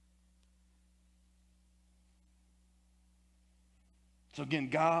 So again,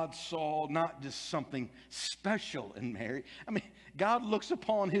 God saw not just something special in Mary. I mean, God looks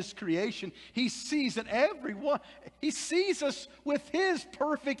upon His creation. He sees that everyone, He sees us with His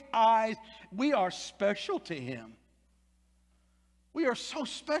perfect eyes. We are special to Him. We are so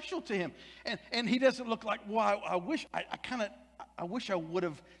special to Him. And He doesn't look like, well, I wish I would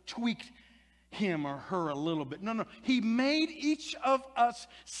have tweaked him or her a little bit. No. He made each of us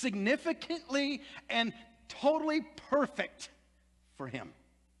significantly and totally perfect for Him.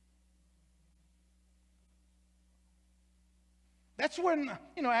 That's when,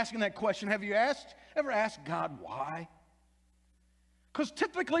 asking that question, have you ever asked God why? Because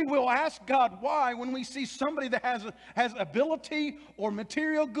typically we'll ask God why when we see somebody that has ability or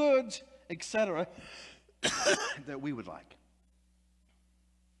material goods, etc., that we would like.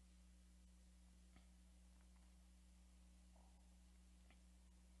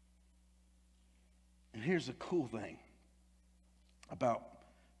 And here's the cool thing about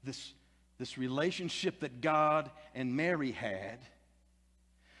this relationship that God and Mary had.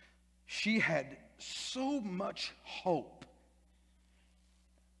 She had so much hope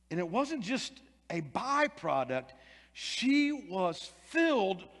And it wasn't just a byproduct. She was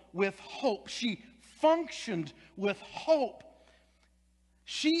filled with hope. She functioned with hope.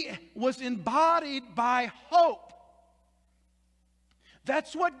 She was embodied by hope.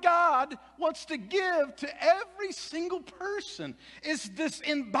 That's what God wants to give to every single person, is this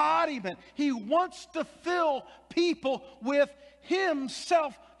embodiment. He wants to fill people with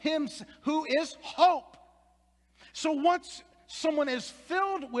himself, who is hope. So once someone is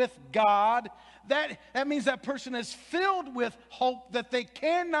filled with God, that means that person is filled with hope that they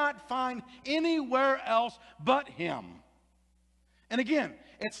cannot find anywhere else but him. And again,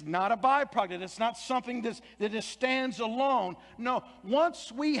 it's not a byproduct. It's not something that just stands alone. No,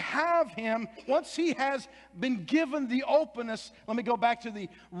 once we have him, once he has been given the openness, let me go back to the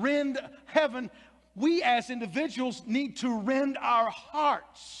rend heaven, we as individuals need to rend our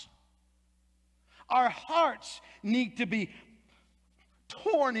hearts. Our hearts need to be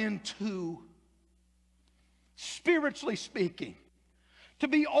torn into, spiritually speaking, to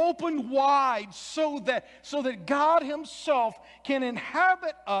be opened wide so that God himself can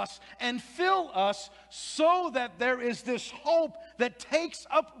inhabit us and fill us, so that there is this hope that takes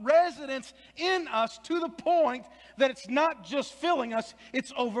up residence in us to the point that it's not just filling us,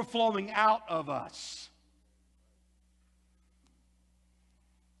 it's overflowing out of us.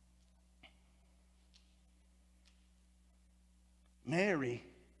 Mary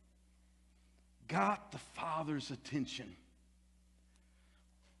got the Father's attention.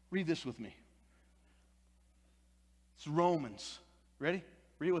 Read this with me. It's Romans. Ready?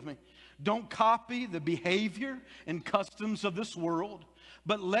 Read it with me. Don't copy the behavior and customs of this world,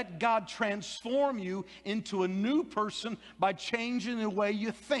 but let God transform you into a new person by changing the way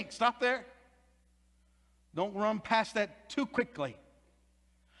you think. Stop there. Don't run past that too quickly.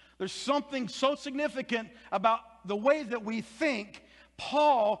 There's something so significant about the way that we think.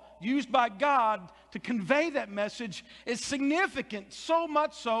 Paul, used by God to convey that message, is significant, so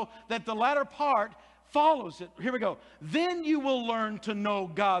much so that the latter part follows it. Here we go. Then you will learn to know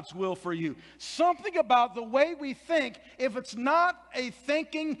God's will for you. Something about the way we think, if it's not a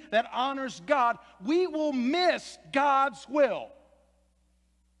thinking that honors God, we will miss God's will.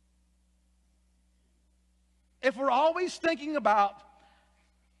 If we're always thinking about,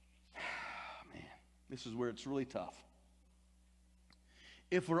 man, this is where it's really tough.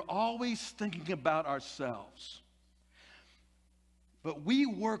 If we're always thinking about ourselves, but we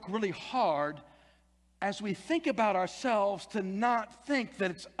work really hard as we think about ourselves to not think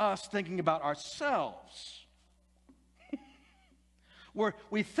that it's us thinking about ourselves. Where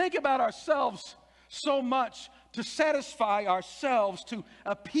we think about ourselves so much to satisfy ourselves, to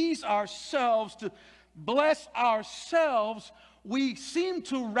appease ourselves, to bless ourselves, we seem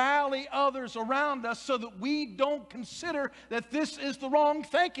to rally others around us so that we don't consider that this is the wrong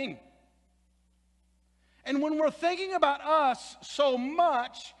thinking. And when we're thinking about us so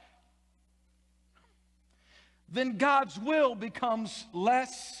much, then God's will becomes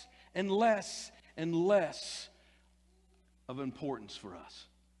less and less and less of importance for us.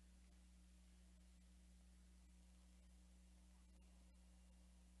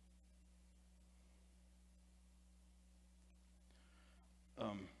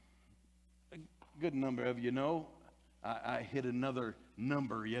 A good number of you know, I hit another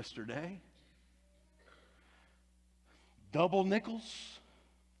number yesterday. Double nickels,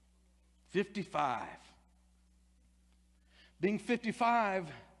 55. Being 55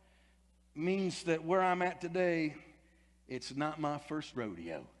 means that where I'm at today, it's not my first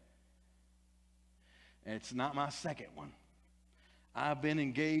rodeo. And it's not my second one. I've been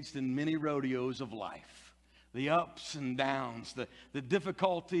engaged in many rodeos of life. The ups and downs, the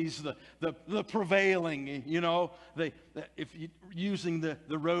difficulties, the prevailing, you know. If you using the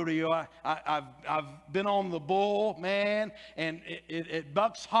rodeo, I've been on the bull, man, and it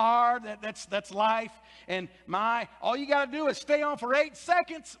bucks hard. That's life. And all you got to do is stay on for 8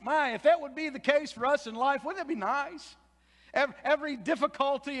 seconds. If that would be the case for us in life, wouldn't it be nice? Every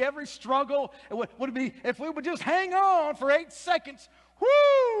difficulty, every struggle, would be if we would just hang on for 8 seconds.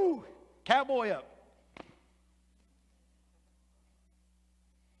 Whoo! Cowboy up.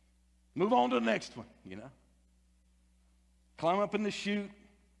 Move on to the next one, you know. Climb up in the chute.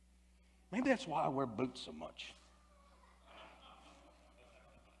 Maybe that's why I wear boots so much.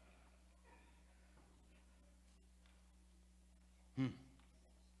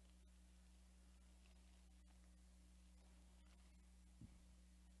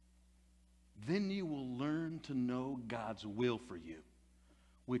 Then you will learn to know God's will for you,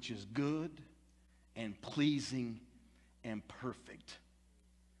 which is good and pleasing and perfect.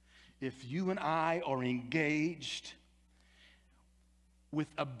 If you and I are engaged with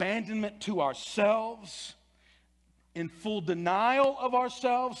abandonment to ourselves, in full denial of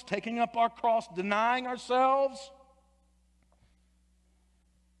ourselves, taking up our cross, denying ourselves,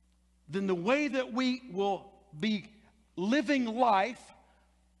 then the way that we will be living life,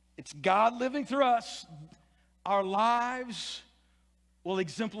 it's God living through us, our lives will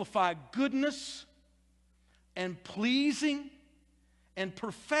exemplify goodness and pleasing and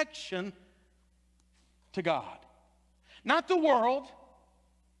perfection to God. Not the world.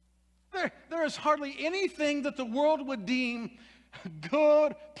 There is hardly anything that the world would deem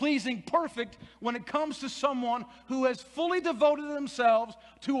good, pleasing, perfect when it comes to someone who has fully devoted themselves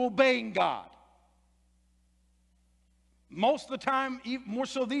to obeying God. Most of the time, even more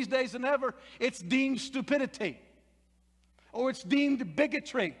so these days than ever, it's deemed stupidity or it's deemed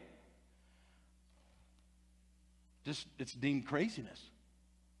bigotry. It's deemed craziness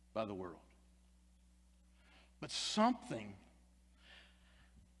by the world. But something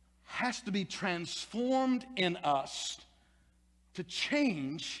has to be transformed in us to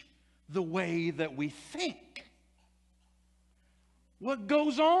change the way that we think. What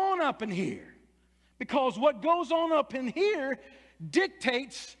goes on up in here? Because what goes on up in here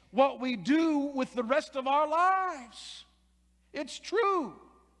dictates what we do with the rest of our lives. It's true.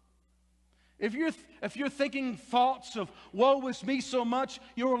 If you're thinking thoughts of woe is me so much,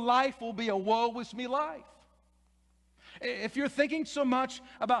 your life will be a woe is me life. If you're thinking so much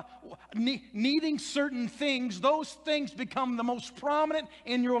about needing certain things, those things become the most prominent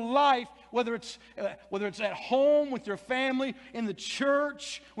in your life, whether it's at home, with your family, in the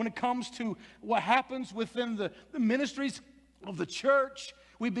church, when it comes to what happens within the ministries of the church.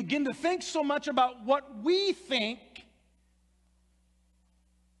 We begin to think so much about what we think,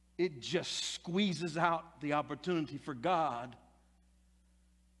 it just squeezes out the opportunity for God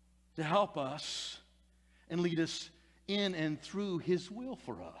to help us and lead us in and through His will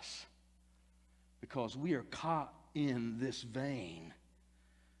for us, because we are caught in this vein.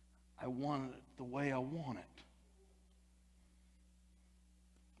 I want it the way I want it.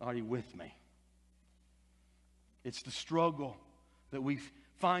 Are you with me? It's the struggle that we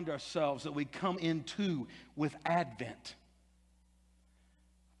find ourselves, that we come into with Advent.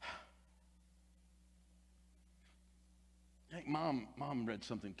 I think Mom read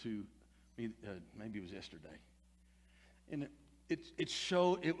something to me, maybe it was yesterday. And it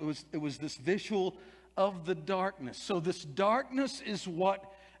showed, it was this visual of the darkness. So this darkness is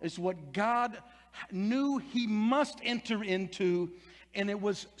what God knew He must enter into, and it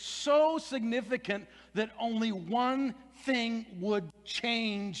was so significant that only one thing would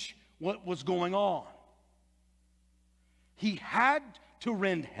change what was going on. He had to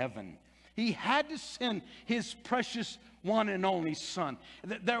rend heaven. He had to send His precious one and only Son.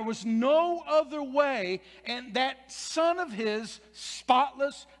 There was no other way, and that Son of His,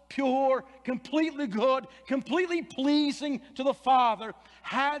 spotless, pure, completely good, completely pleasing to the Father,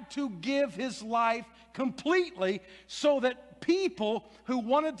 had to give His life completely so that people who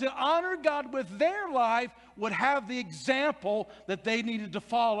wanted to honor God with their life would have the example that they needed to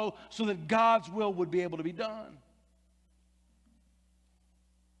follow so that God's will would be able to be done.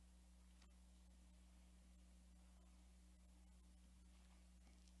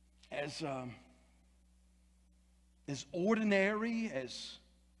 As ordinary as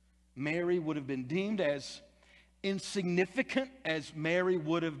Mary would have been deemed, as insignificant as Mary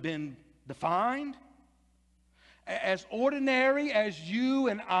would have been defined, as ordinary as you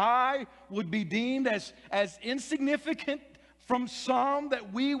and I would be deemed, as insignificant from some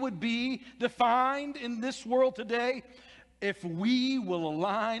that we would be defined in this world today, if we will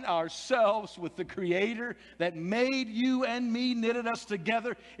align ourselves with the Creator that made you and me, knitted us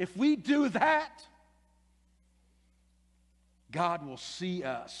together, if we do that, God will see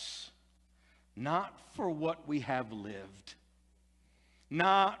us not for what we have lived,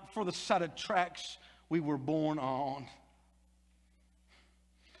 not for the set of tracks we were born on,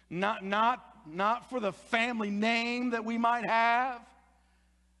 not for the family name that we might have,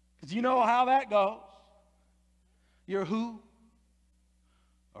 because you know how that goes. You're who?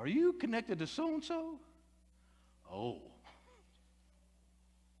 Are you connected to so-and-so? Oh.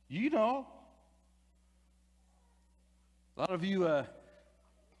 You know. A lot of you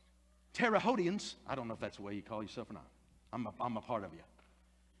Terre Hauteans, I don't know if that's the way you call yourself or not. I'm a part of you.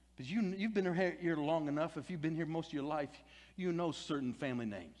 But you've been here long enough, if you've been here most of your life, you know certain family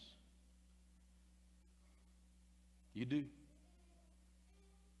names. You do.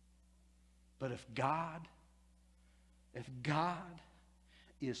 But if God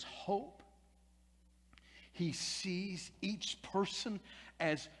is hope, He sees each person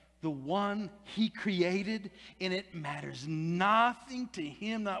as the one he created, and it matters nothing to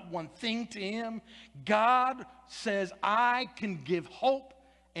him, not one thing to him. God says, I can give hope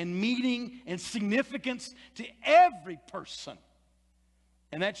and meaning and significance to every person.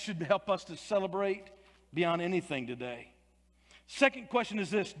 And that should help us to celebrate beyond anything today. Second question is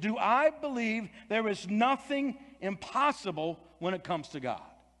this: do I believe there is nothing impossible when it comes to God?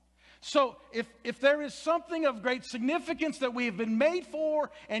 So if there is something of great significance that we have been made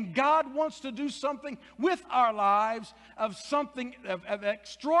for, and God wants to do something with our lives of something of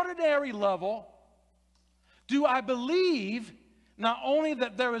extraordinary level, do I believe not only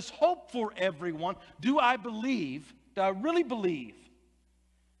that there is hope for everyone, do I really believe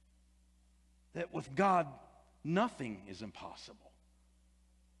that with God nothing is impossible?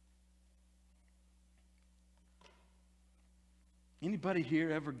 Anybody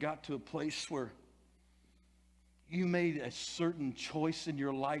here ever got to a place where you made a certain choice in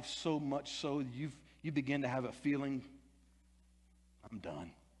your life so much so you begin to have a feeling, I'm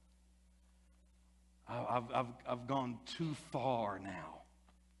done. I've gone too far now.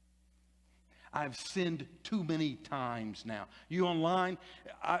 I've sinned too many times now. You online,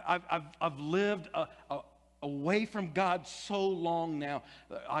 I've lived away from God so long now.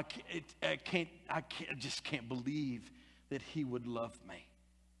 I just can't believe that he would love me.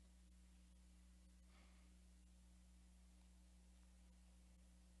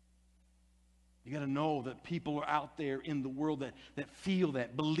 You got to know that people are out there in the world that feel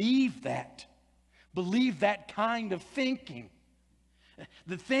that, believe that kind of thinking.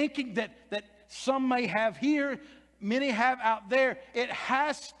 The thinking that some may have here, many have out there, it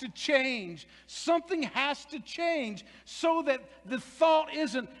has to change. Something has to change so that the thought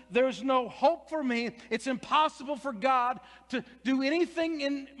isn't, there's no hope for me. It's impossible for God to do anything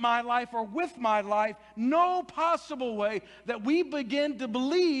in my life or with my life. No possible way that we begin to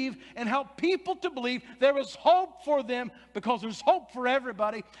believe and help people to believe there is hope for them, because there's hope for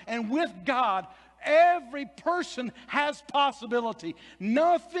everybody. And with God, every person has possibility.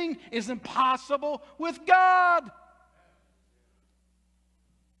 Nothing is impossible with God.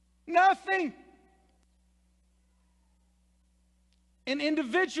 Nothing. And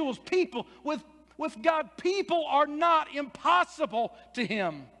individuals, people, with God, people are not impossible to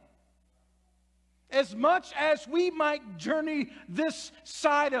him. As much as we might journey this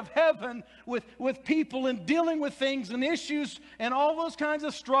side of heaven with people and dealing with things and issues and all those kinds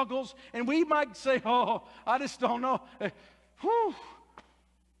of struggles, and we might say, oh, I just don't know. Whew.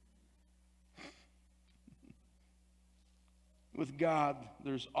 With God,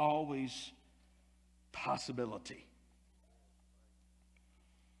 there's always possibility.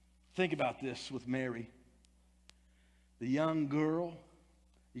 Think about this with Mary, the young girl,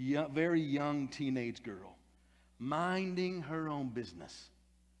 very young teenage girl, minding her own business.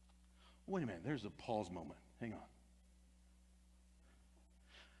 Wait a minute, there's a pause moment. Hang on.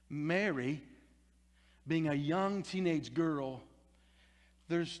 Mary, being a young teenage girl,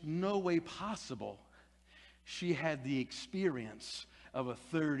 there's no way possible she had the experience of a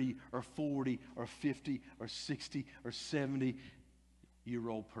 30 or 40 or 50 or 60 or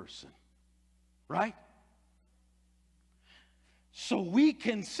 70-year-old person. Right? So we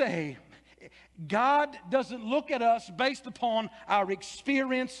can say, God doesn't look at us based upon our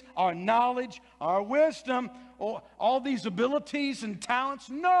experience, our knowledge, our wisdom, or all these abilities and talents.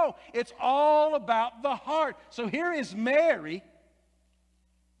 No, it's all about the heart. So here is Mary,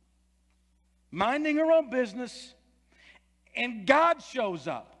 minding her own business, and God shows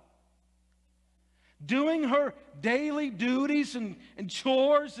up, doing her daily duties and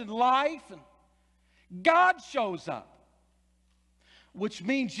chores in life, and God shows up, which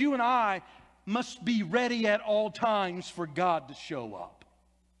means you and I must be ready at all times for God to show up.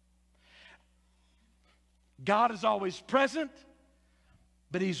 God is always present,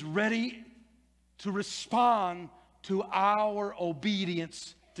 but he's ready to respond to our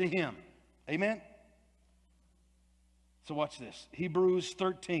obedience to him. Amen? So watch this. Hebrews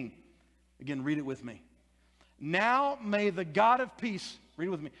 13. Again, read it with me. Now may the God of peace, read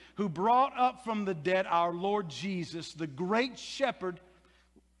it with me, who brought up from the dead our Lord Jesus, the great shepherd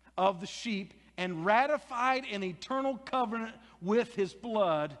of the sheep, and ratified an eternal covenant with his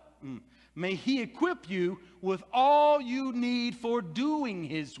blood, may he equip you with all you need for doing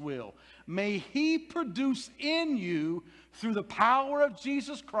his will. May he produce in you, through the power of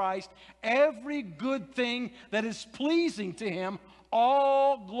Jesus Christ, every good thing that is pleasing to him.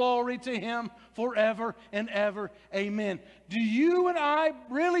 All glory to him forever and ever. Amen. Do you and I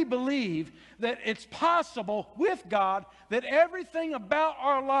really believe that it's possible with God that everything about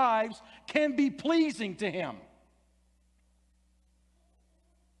our lives can be pleasing to him?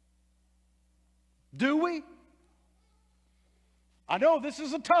 Do we? I know this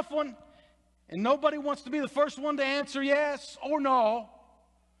is a tough one, and nobody wants to be the first one to answer yes or no.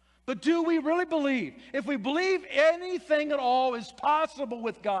 But do we really believe? If we believe anything at all is possible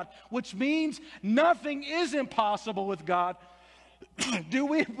with God, which means nothing is impossible with God, do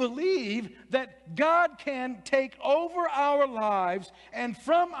we believe that God can take over our lives, and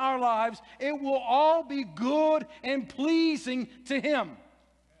from our lives it will all be good and pleasing to Him?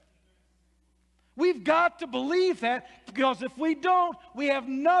 We've got to believe that, because if we don't, we have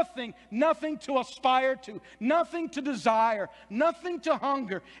nothing to aspire to, nothing to desire, nothing to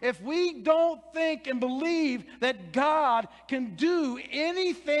hunger. If we don't think and believe that God can do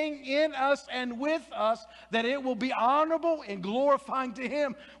anything in us and with us, that it will be honorable and glorifying to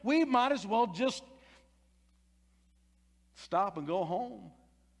Him, we might as well just stop and go home.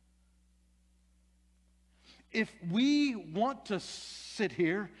 If we want to sit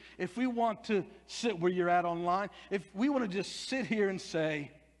here, if we want to sit where you're at online, if we want to just sit here and say,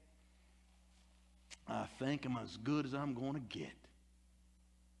 I think I'm as good as I'm going to get.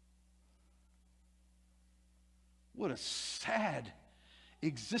 What a sad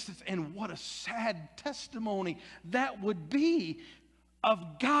existence, and what a sad testimony that would be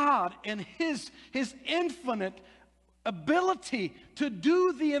of God and His infinite ability to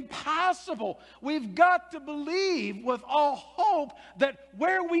do the impossible. We've got to believe with all hope that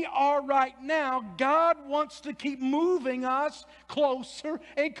where we are right now, God wants to keep moving us closer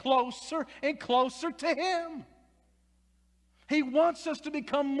and closer and closer to Him. He wants us to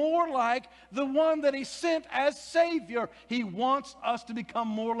become more like the one that He sent as Savior. He wants us to become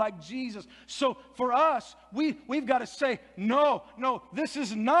more like Jesus. So for us, we've got to say, no, this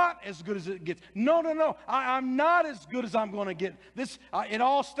is not as good as it gets. No, I'm not as good as I'm going to get. It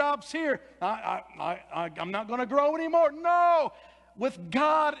all stops here. I'm not going to grow anymore. No, with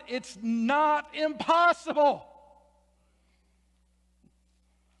God, it's not impossible.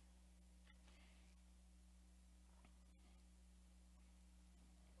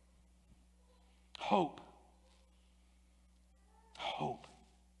 Hope. Hope.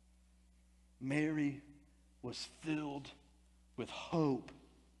 Mary was filled with hope.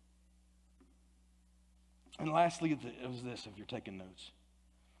 And lastly, it was this, if you're taking notes.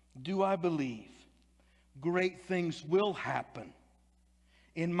 Do I believe great things will happen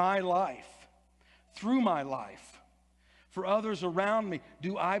in my life, through my life, for others around me?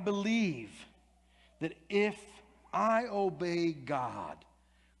 Do I believe that if I obey God,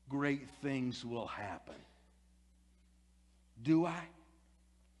 great things will happen? Do I?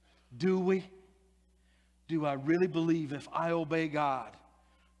 Do we? Do I really believe if I obey God,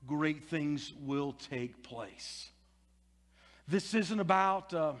 great things will take place? This isn't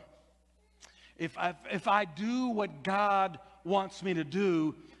about if I do what God wants me to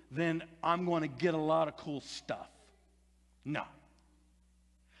do, then I'm going to get a lot of cool stuff. No.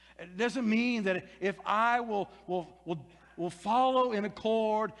 It doesn't mean that if I will follow in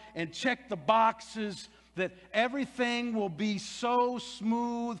accord and check the boxes, that everything will be so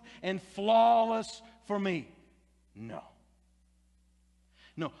smooth and flawless for me. No.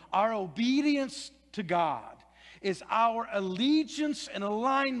 Our obedience to God is our allegiance and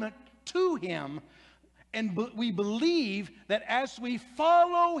alignment to Him, and we believe that as we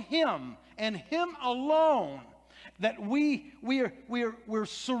follow Him and Him alone, that we're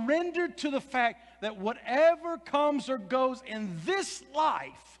surrendered to the fact that whatever comes or goes in this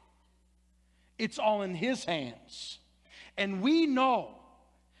life, it's all in His hands. And we know,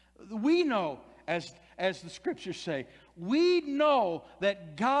 as the scriptures say, we know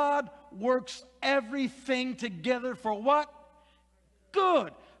that God works everything together for what?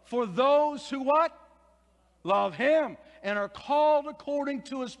 Good. For those who what? Love Him and are called according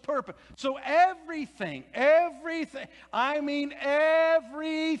to His purpose. So everything, I mean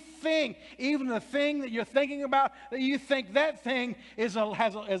everything, even the thing that you're thinking about, that you think that thing is a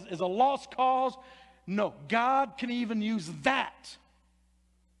lost cause, no, God can even use that.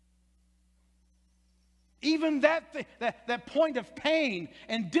 Even that point of pain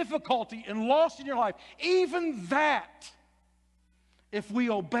and difficulty and loss in your life, even that, if we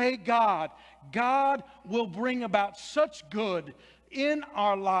obey God, God will bring about such good in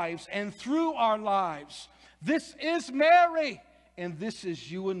our lives and through our lives. This is Mary, and this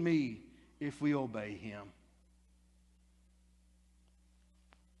is you and me if we obey Him.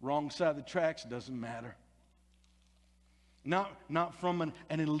 Wrong side of the tracks, doesn't matter. Not from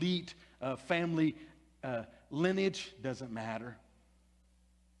an elite family lineage, doesn't matter.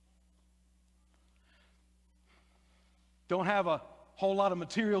 Don't have a whole lot of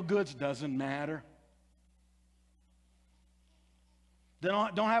material goods, doesn't matter.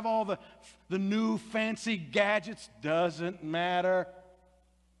 Don't have all the new fancy gadgets. Doesn't matter.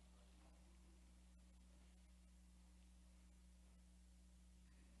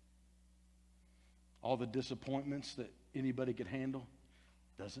 All the disappointments that anybody could handle.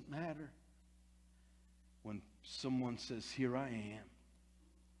 Doesn't matter. When someone says, here I am.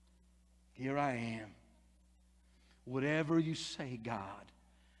 Here I am. Whatever you say, God,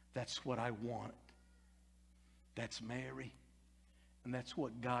 that's what I want. That's Mary. And that's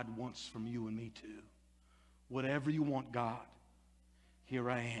what God wants from you and me too. Whatever you want, God, here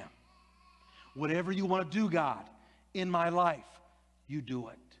I am. Whatever you want to do, God, in my life, you do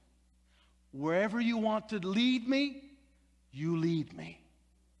it. Wherever you want to lead me, you lead me.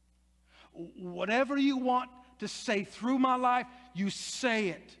 Whatever you want to say through my life, you say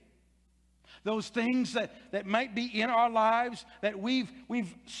it. Those things that might be in our lives that we've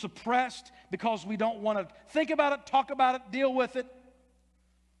suppressed because we don't want to think about it, talk about it, deal with it.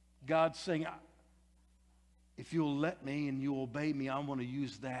 God's saying, if you'll let me and you obey me, I want to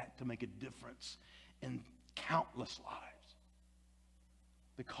use that to make a difference in countless lives.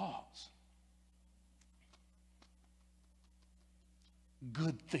 Because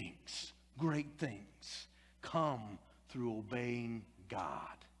good things, great things, come through obeying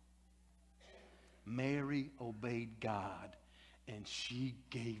God. Mary obeyed God, and she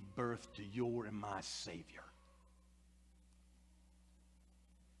gave birth to your and my Savior.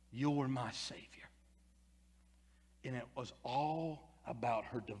 You're my Savior. And it was all about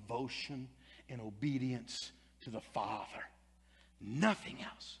her devotion and obedience to the Father. Nothing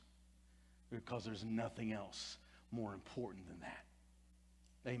else. Because there's nothing else more important than that.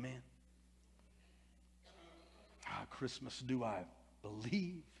 Amen. Christmas, do I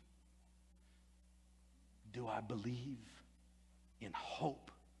believe? Do I believe in hope?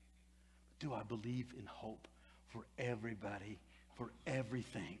 Do I believe in hope for everybody, for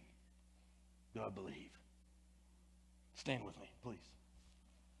everything? Do I believe? Stand with me, please.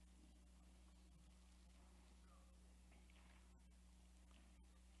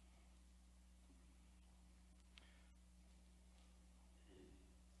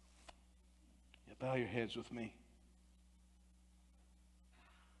 Yeah, bow your heads with me.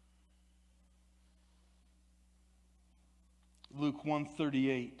 Luke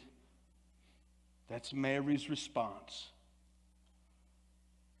 1:38. That's Mary's response.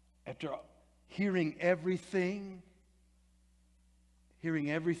 After hearing everything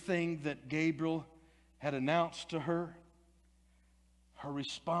that Gabriel had announced to her, her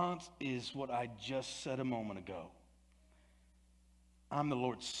response is what I just said a moment ago. I'm the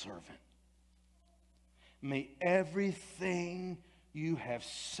Lord's servant. May everything you have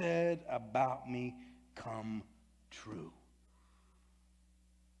said about me come true.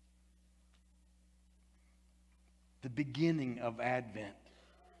 The beginning of Advent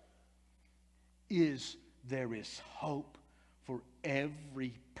is there is hope for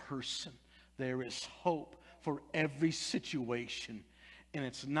every person. There is hope for every situation. And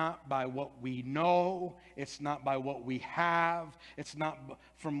it's not by what we know. It's not by what we have. It's not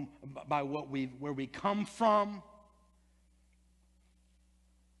by where we come from.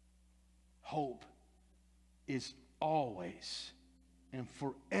 Hope is always and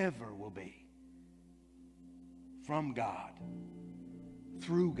forever will be from God,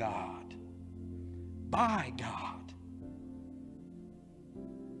 through God, by God.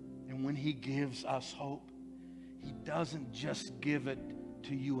 And when He gives us hope, He doesn't just give it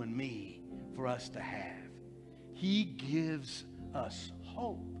to you and me for us to have. He gives us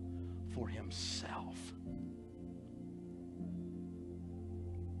hope for Himself.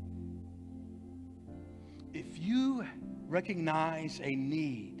 If you recognize a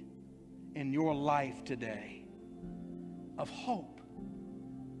need in your life today of hope,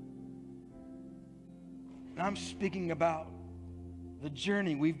 and I'm speaking about the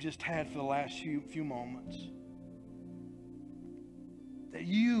journey we've just had for the last few moments, that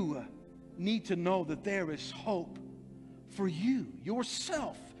you need to know that there is hope for you,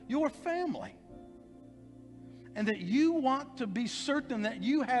 yourself, your family, and that you want to be certain that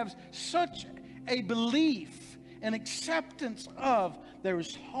you have such a belief and acceptance of there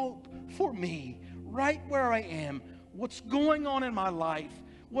is hope for me right where I am, what's going on in my life,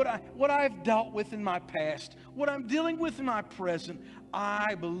 what I've dealt with in my past, what I'm dealing with in my present.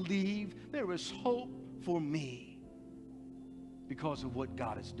 I believe there is hope for me because of what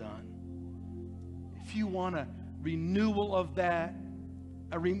God has done. If you want a renewal of that,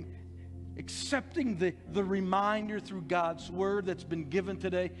 accepting the reminder through God's word that's been given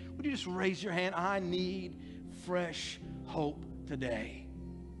today, would you just raise your hand? I need fresh hope today.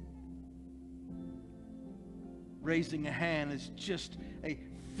 raising a hand is just a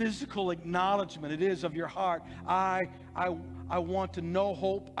physical acknowledgement. It is of your heart. I want to know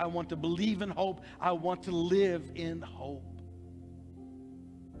hope. I want to believe in hope. I want to live in hope.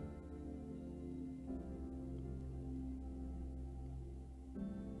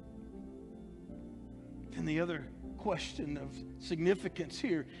 And the other question of significance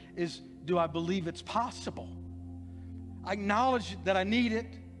here is, do I believe it's possible? I acknowledge that I need it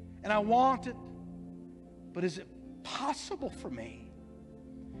and I want it, but is it possible for me?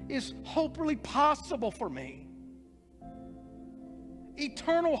 Is hope really possible for me?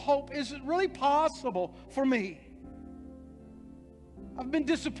 Eternal hope, is it really possible for me? I've been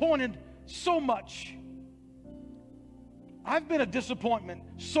disappointed so much. I've been a disappointment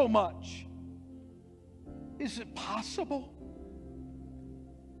so much. Is it possible?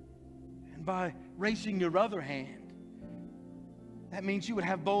 And by raising your other hand, that means you would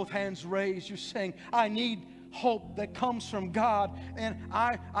have both hands raised. You're saying, I need hope that comes from God, and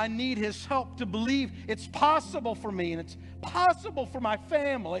I need His help to believe it's possible for me, and it's possible for my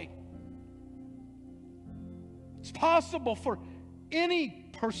family. It's possible for any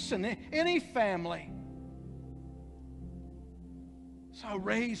person, any family. So I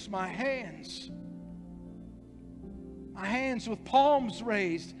raise my hands. My hands with palms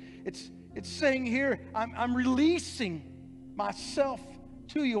raised. It's saying here, I'm releasing myself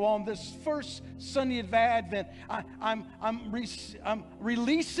to you on this first Sunday of Advent. I'm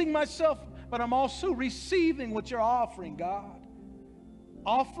releasing myself, but I'm also receiving what you're offering, God.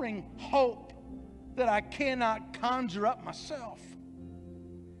 Offering hope that I cannot conjure up myself.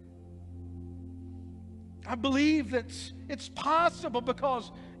 I believe that it's possible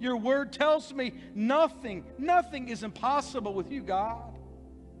because your word tells me nothing is impossible with you, God.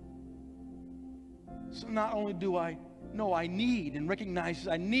 So not only do I know I need and recognize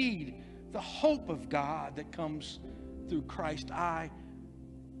I need the hope of God that comes through Christ, I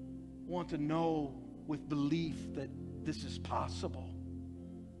want to know with belief that this is possible.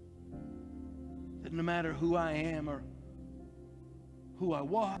 That no matter who I am or who I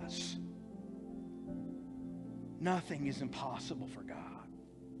was, nothing is impossible for God.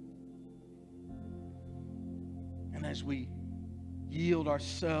 And as we yield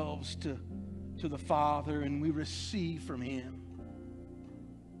ourselves to the Father and we receive from Him,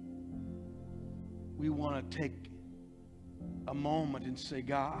 we want to take a moment and say,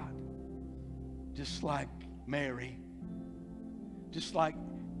 God, just like Mary, just like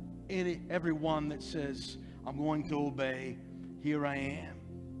everyone that says, I'm going to obey, here I am,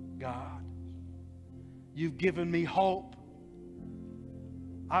 God. You've given me hope.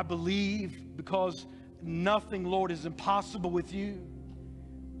 I believe because nothing, Lord, is impossible with you.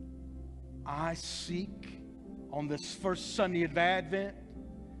 I seek on this first Sunday of Advent,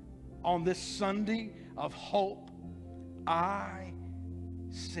 on this Sunday of hope, I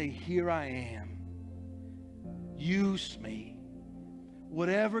say, here I am. Use me.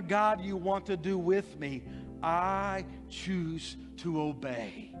 Whatever, God, you want to do with me, I choose to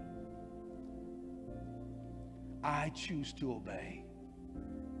obey. I choose to obey.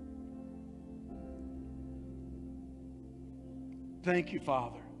 Thank you,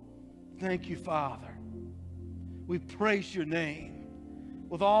 Father. Thank you, Father. We praise your name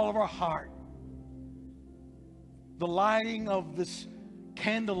with all of our heart. The lighting of this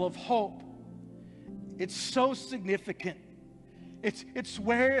candle of hope, it's so significant. It's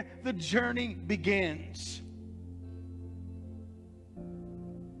where the journey begins.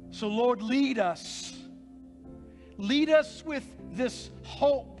 So, Lord, lead us. Lead us with this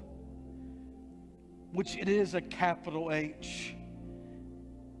hope, which it is a capital H,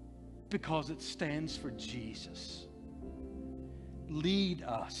 because it stands for Jesus. Lead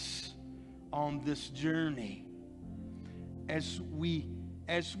us on this journey as we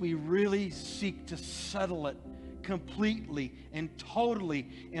really seek to settle it completely and totally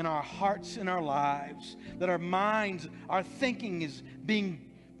in our hearts and our lives, that our minds, our thinking is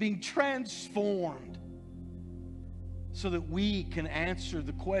being transformed, so that we can answer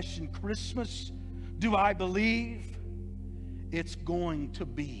the question, Christmas, do I believe? It's going to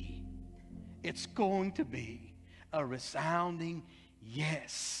be a resounding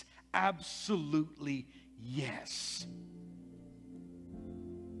yes. Absolutely yes.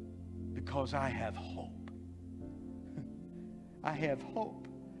 Because I have hope. I have hope.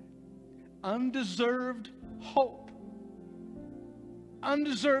 Undeserved hope.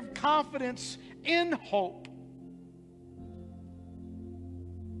 Undeserved confidence in hope.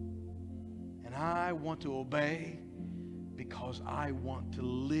 And I want to obey because I want to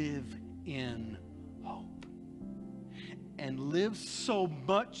live in hope. And live so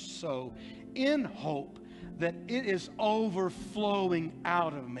much so in hope that it is overflowing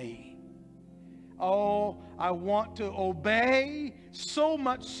out of me. Oh, I want to obey so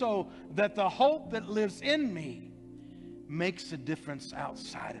much so that the hope that lives in me makes a difference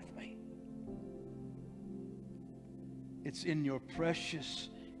outside of me. It's in your precious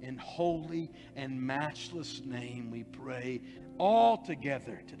and holy and matchless name we pray all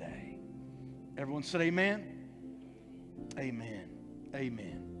together today. Everyone said amen? Amen.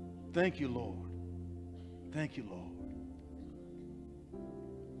 Amen. Thank you, Lord. Thank you, Lord.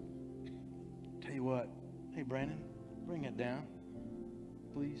 Tell you what. Hey, Brandon, bring it down,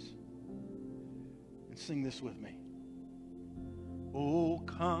 please. And sing this with me. Oh,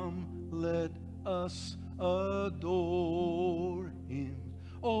 come, let us adore him.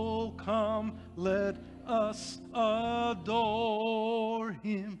 Oh, come, let us adore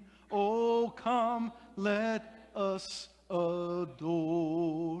him. Oh, come, let us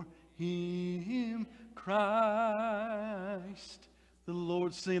adore him, Christ the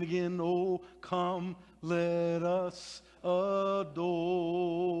Lord. Sing it again. Oh, come, let us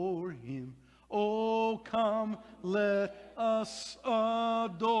adore him. Oh, come, let us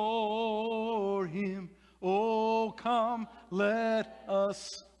adore him. Oh, come, let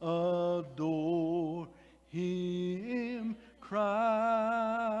us adore him, Christ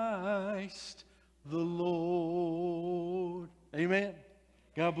the Lord. Amen.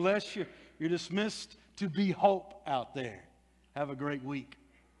 God bless you. You're dismissed to be hope out there. Have a great week.